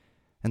tickets.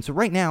 And so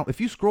right now,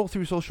 if you scroll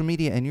through social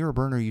media and you're a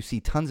burner, you see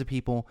tons of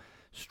people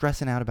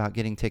stressing out about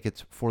getting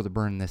tickets for the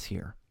burn this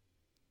year.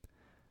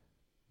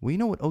 Well, you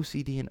know what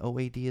OCD and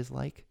OAD is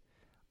like?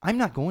 I'm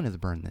not going to the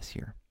burn this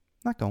year.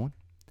 Not going.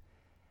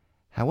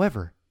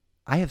 However,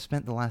 I have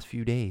spent the last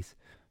few days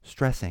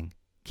stressing,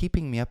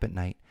 keeping me up at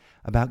night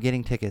about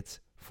getting tickets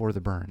for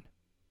the burn.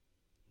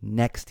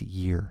 Next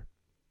year.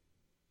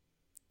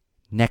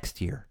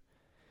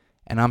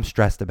 And I'm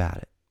stressed about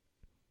it.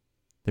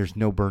 There's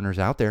no burners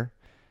out there.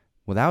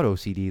 without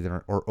OCD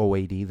or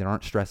OAD that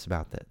aren't stressed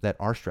about that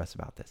are stressed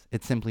about this.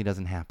 It simply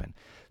doesn't happen.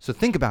 So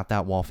think about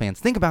that, wall fans.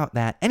 Think about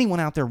that. Anyone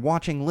out there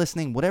watching,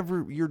 listening,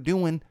 whatever you're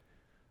doing,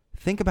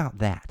 think about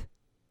that.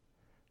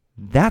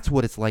 That's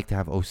what it's like to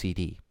have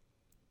OCD.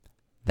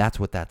 That's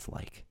what that's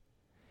like.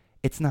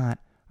 It's not,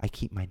 I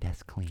keep my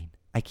desk clean.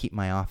 I keep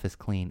my office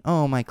clean.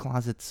 Oh, my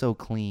closet's so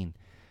clean.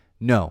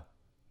 No.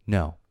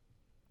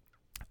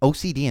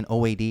 OCD and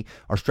OAD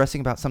are stressing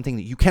about something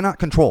that you cannot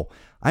control.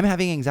 I'm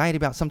having anxiety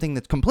about something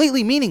that's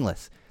completely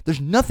meaningless. There's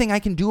nothing I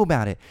can do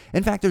about it.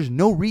 In fact, there's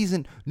no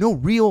reason, no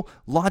real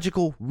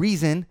logical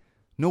reason,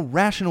 no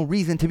rational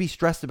reason to be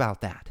stressed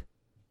about that.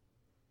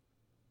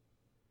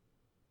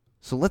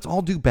 So let's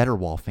all do better,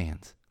 wall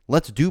fans.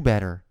 Let's do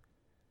better.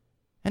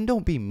 And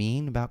don't be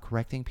mean about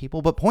correcting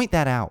people, but point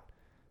that out.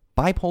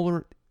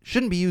 Bipolar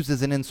shouldn't be used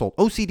as an insult.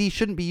 OCD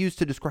shouldn't be used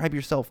to describe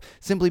yourself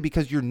simply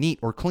because you're neat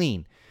or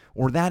clean.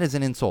 Or that is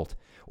an insult.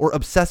 Or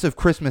obsessive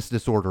Christmas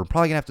disorder. I'm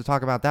probably going to have to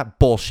talk about that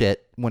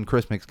bullshit when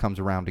Christmas comes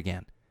around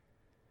again.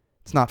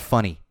 It's not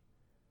funny.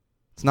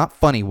 It's not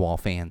funny, wall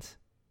fans.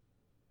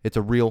 It's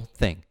a real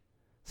thing.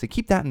 So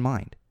keep that in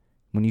mind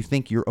when you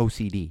think you're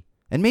OCD.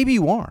 And maybe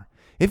you are.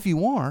 If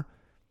you are,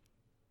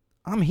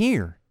 I'm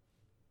here.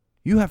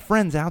 You have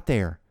friends out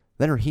there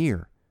that are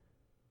here.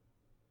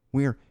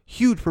 We're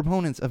huge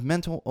proponents of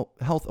mental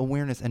health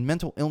awareness and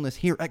mental illness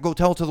here at Go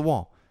Tell It to the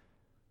Wall.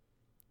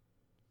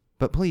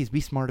 But please be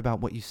smart about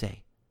what you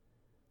say.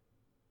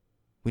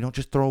 We don't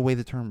just throw around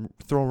the term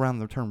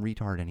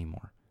retard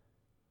anymore.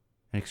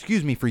 And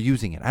excuse me for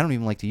using it. I don't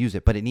even like to use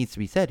it, but it needs to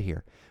be said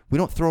here. We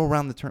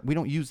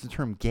don't use the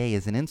term gay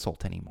as an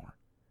insult anymore.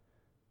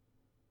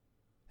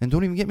 And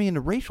don't even get me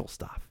into racial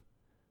stuff.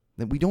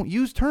 That we don't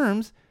use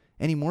terms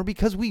anymore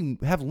because we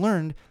have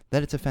learned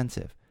that it's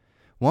offensive.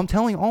 Well, I'm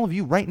telling all of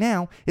you right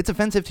now, it's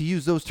offensive to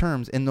use those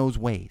terms in those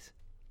ways.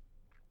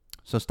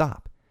 So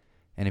stop.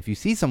 And if you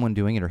see someone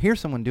doing it or hear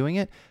someone doing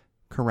it,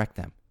 correct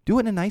them. Do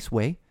it in a nice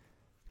way.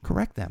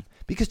 Correct them.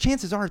 Because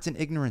chances are it's an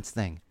ignorance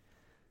thing.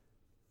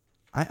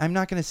 I'm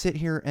not going to sit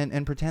here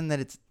and pretend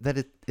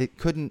that it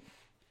couldn't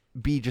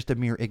be just a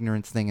mere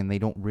ignorance thing and they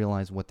don't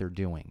realize what they're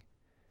doing.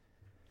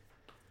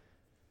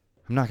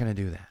 I'm not going to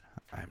do that.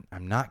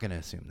 I'm not going to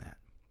assume that.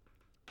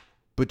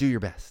 But do your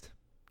best.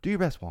 Do your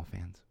best, wall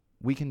fans.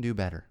 We can do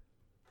better.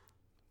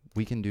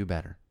 We can do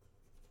better.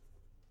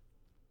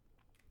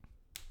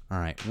 All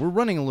right, we're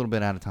running a little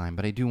bit out of time,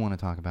 but I do want to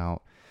talk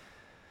about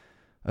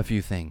a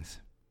few things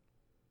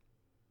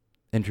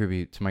in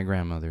tribute to my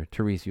grandmother,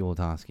 Therese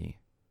Ulatowski,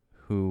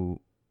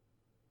 who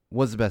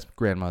was the best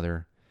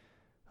grandmother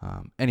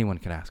anyone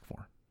could ask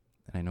for.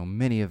 And I know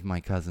many of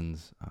my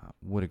cousins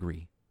would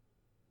agree.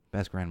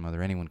 Best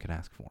grandmother anyone could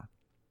ask for.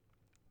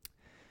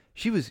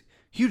 She was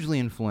hugely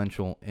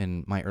influential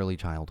in my early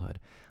childhood.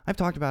 I've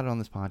talked about it on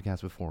this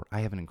podcast before.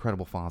 I have an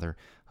incredible father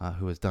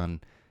who has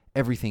done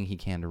everything he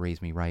can to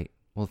raise me right.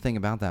 Well, the thing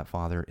about that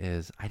father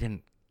is I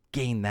didn't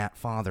gain that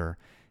father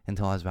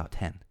until I was about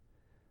 10.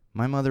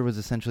 My mother was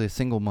essentially a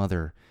single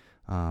mother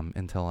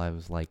until I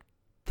was like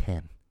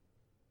 10.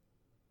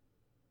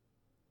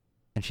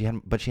 And she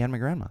had my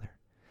grandmother.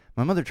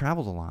 My mother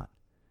traveled a lot.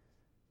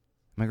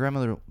 My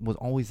grandmother was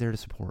always there to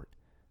support.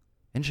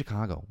 In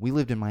Chicago. We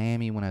lived in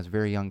Miami when I was a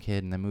very young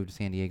kid and then moved to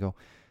San Diego.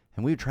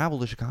 And we would travel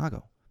to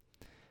Chicago.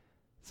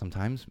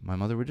 Sometimes my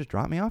mother would just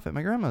drop me off at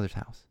my grandmother's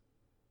house.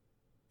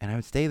 And I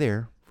would stay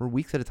there for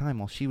weeks at a time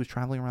while she was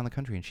traveling around the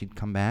country. And she'd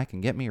come back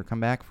and get me or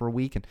come back for a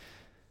week. And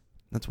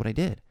that's what I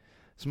did.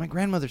 So my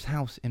grandmother's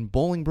house in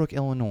Bolingbrook,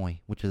 Illinois,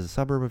 which is a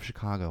suburb of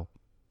Chicago,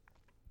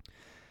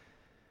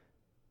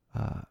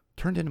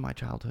 turned into my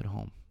childhood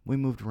home. We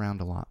moved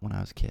around a lot when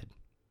I was a kid.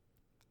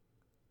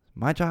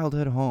 My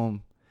childhood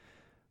home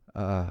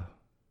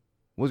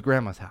was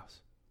Grandma's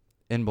house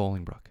in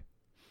Bolingbrook.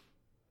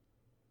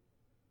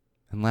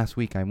 And last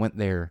week I went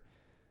there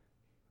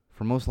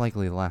for most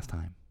likely the last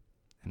time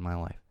in my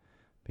life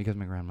because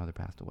my grandmother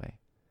passed away.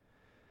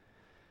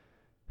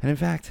 And in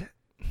fact,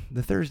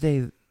 the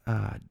Thursday,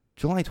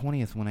 July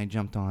 20th, when I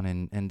jumped on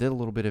and did a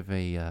little bit of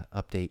a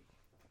update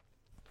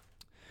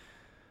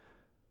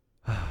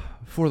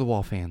for the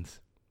Wall fans,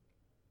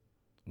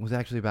 was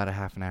actually about a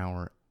half an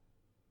hour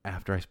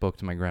after I spoke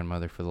to my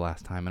grandmother for the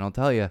last time. And I'll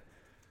tell you,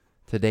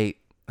 to date,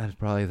 that is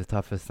probably the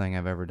toughest thing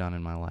I've ever done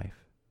in my life.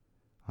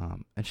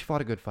 And she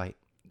fought a good fight.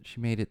 She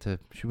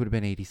would have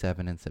been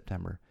 87 in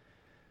September.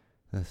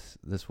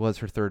 This was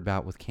her third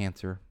bout with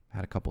cancer,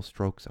 had a couple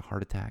strokes, a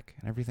heart attack,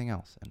 and everything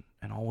else,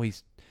 and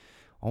always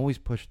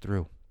pushed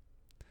through.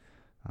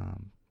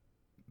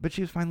 But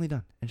she was finally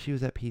done, and she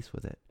was at peace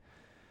with it.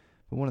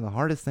 But one of the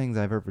hardest things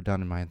I've ever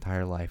done in my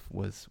entire life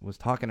was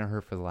talking to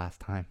her for the last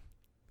time.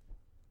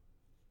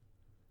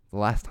 The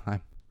last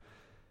time.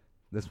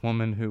 This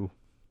woman who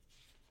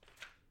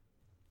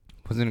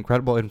was an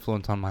incredible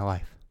influence on my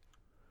life.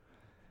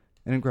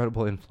 An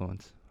incredible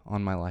influence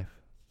on my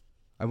life.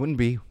 I wouldn't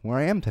be where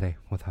I am today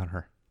without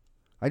her.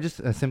 I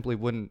simply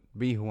wouldn't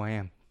be who I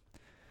am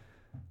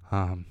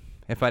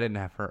if I didn't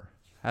have her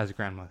as a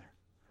grandmother.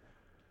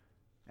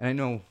 And I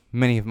know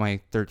many of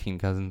my 13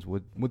 cousins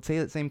would say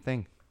that same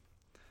thing.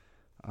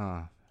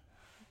 So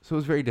it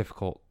was very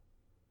difficult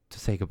to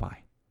say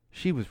goodbye.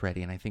 She was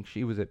ready, and I think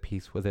she was at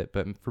peace with it.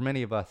 But for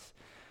many of us,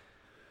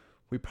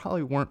 we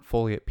probably weren't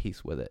fully at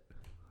peace with it.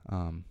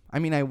 I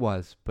mean, I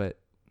was, but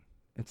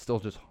it's still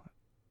just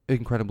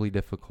incredibly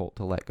difficult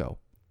to let go.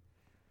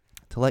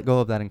 To let go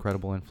of that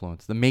incredible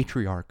influence, the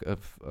matriarch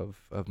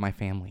of my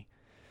family.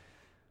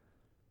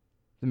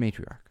 The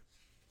matriarch.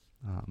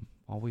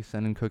 Always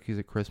sending cookies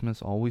at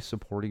Christmas, always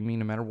supporting me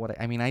no matter what.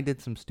 I mean, I did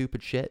some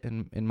stupid shit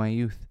in my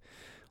youth.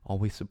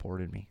 Always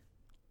supported me.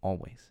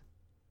 Always.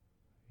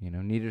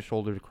 Needed a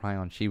shoulder to cry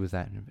on. She was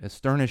that. As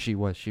stern as she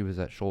was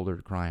that shoulder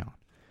to cry on.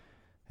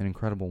 An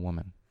incredible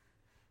woman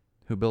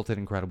who built an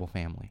incredible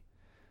family.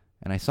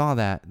 And I saw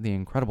that, the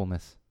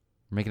incredibleness,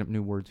 we're making up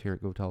new words here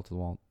at Go Tell It to the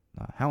Wall,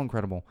 how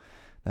incredible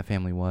that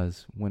family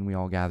was when we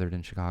all gathered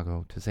in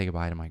Chicago to say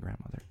goodbye to my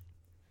grandmother.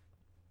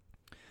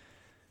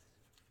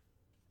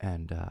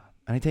 And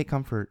I take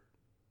comfort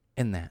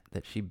in that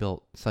she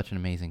built such an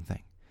amazing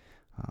thing.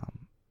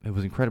 It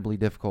was incredibly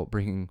difficult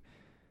bringing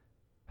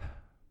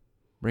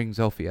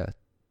Zofia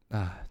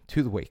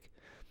to the wake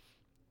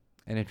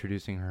and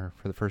introducing her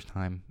for the first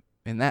time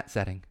in that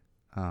setting.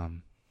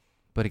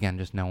 But again,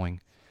 just knowing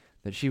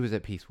that she was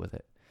at peace with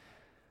it.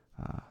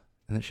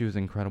 And that she was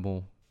an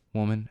incredible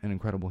woman, an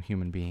incredible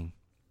human being.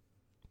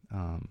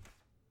 And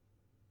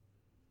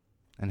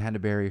had to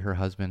bury her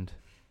husband.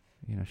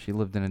 She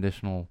lived an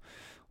additional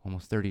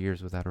almost 30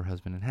 years without her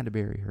husband and had to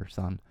bury her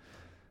son.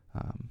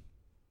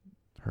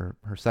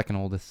 Her second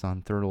oldest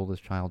son, third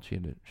oldest child, she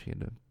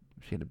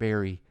had to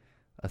bury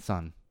a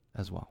son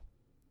as well.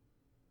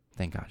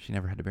 Thank God she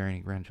never had to bury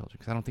any grandchildren,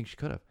 because I don't think she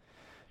could have.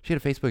 She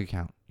had a Facebook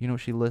account.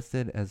 She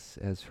listed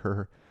as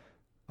her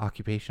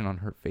occupation on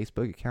her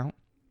Facebook account?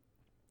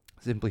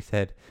 Simply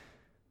said,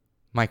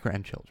 my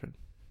grandchildren.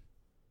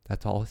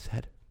 That's all it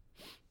said.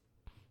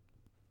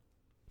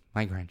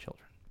 My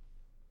grandchildren.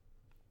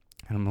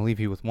 And I'm going to leave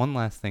you with one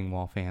last thing,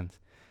 Wall fans.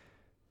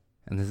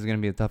 And this is going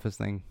to be the toughest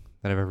thing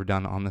that I've ever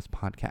done on this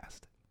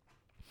podcast.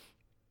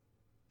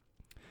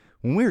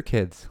 When we were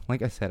kids,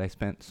 like I said, I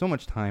spent so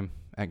much time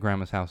at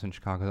Grandma's house in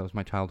Chicago. That was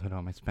my childhood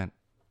home. I spent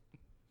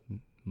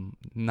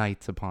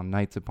nights upon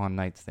nights upon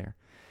nights there.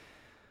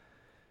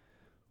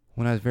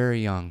 When I was very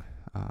young,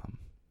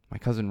 my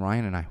cousin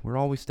Ryan and I were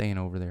always staying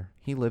over there.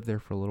 He lived there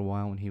for a little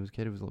while when he was a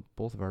kid. It was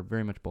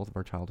very much both of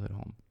our childhood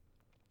home.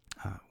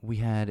 We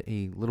had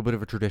a little bit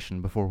of a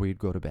tradition before we'd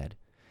go to bed.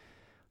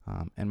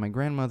 And my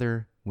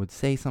grandmother would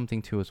say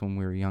something to us when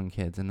we were young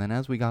kids. And then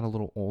as we got a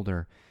little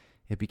older,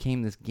 it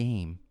became this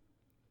game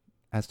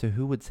as to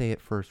who would say it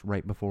first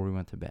right before we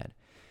went to bed.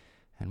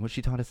 And what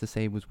she taught us to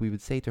say was we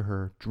would say to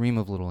her, dream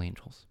of little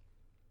angels.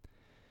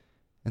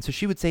 And so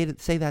she would say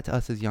that to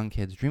us as young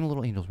kids, dream of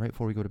little angels right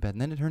before we go to bed.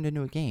 And then it turned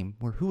into a game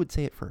where who would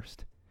say it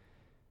first?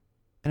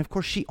 And of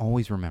course, she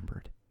always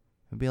remembered.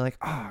 It would be like,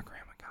 Grandma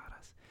got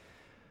us.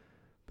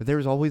 But there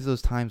was always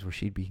those times where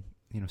she'd be,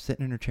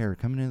 sitting in her chair,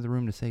 coming into the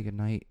room to say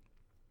goodnight.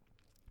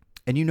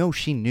 And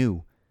she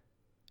knew.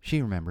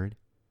 She remembered.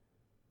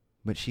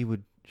 But she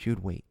would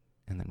wait.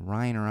 And then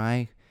Ryan or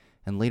I,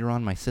 and later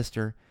on my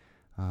sister,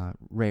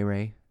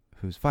 Ray,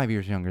 who's 5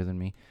 years younger than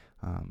me,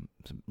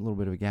 it's a little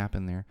bit of a gap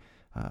in there,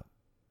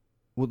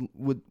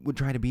 would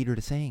try to beat her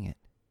to saying it.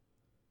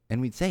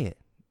 And we'd say it.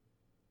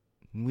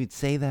 And we'd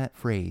say that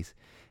phrase.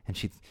 And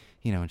she'd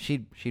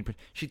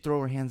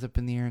throw her hands up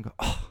in the air and go,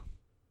 oh,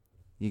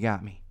 you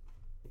got me.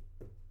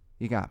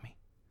 You got me.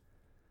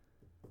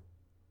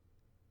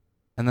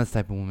 And that's the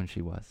type of woman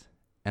she was.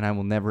 And I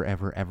will never,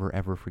 ever, ever,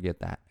 ever forget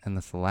that. And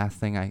that's the last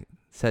thing I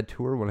said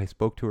to her when I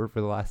spoke to her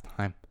for the last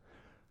time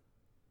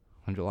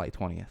on July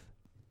 20th.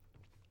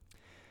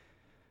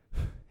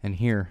 And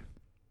here,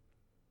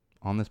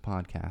 on this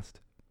podcast,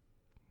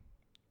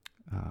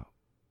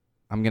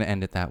 I'm going to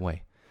end it that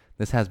way.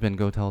 This has been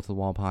Go Tell It to the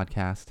Wall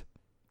podcast,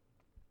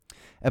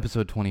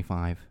 episode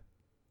 25.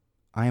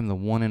 I am the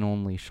one and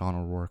only Sean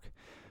O'Rourke.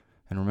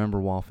 And remember,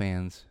 Wall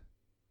fans,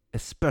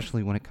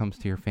 especially when it comes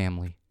to your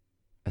family,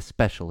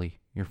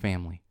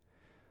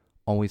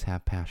 always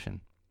have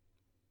passion.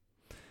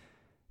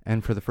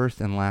 And for the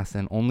first and last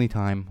and only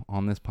time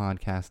on this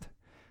podcast,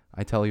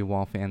 I tell you,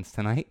 Wall fans,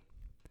 tonight,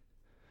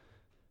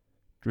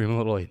 dream of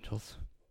little angels.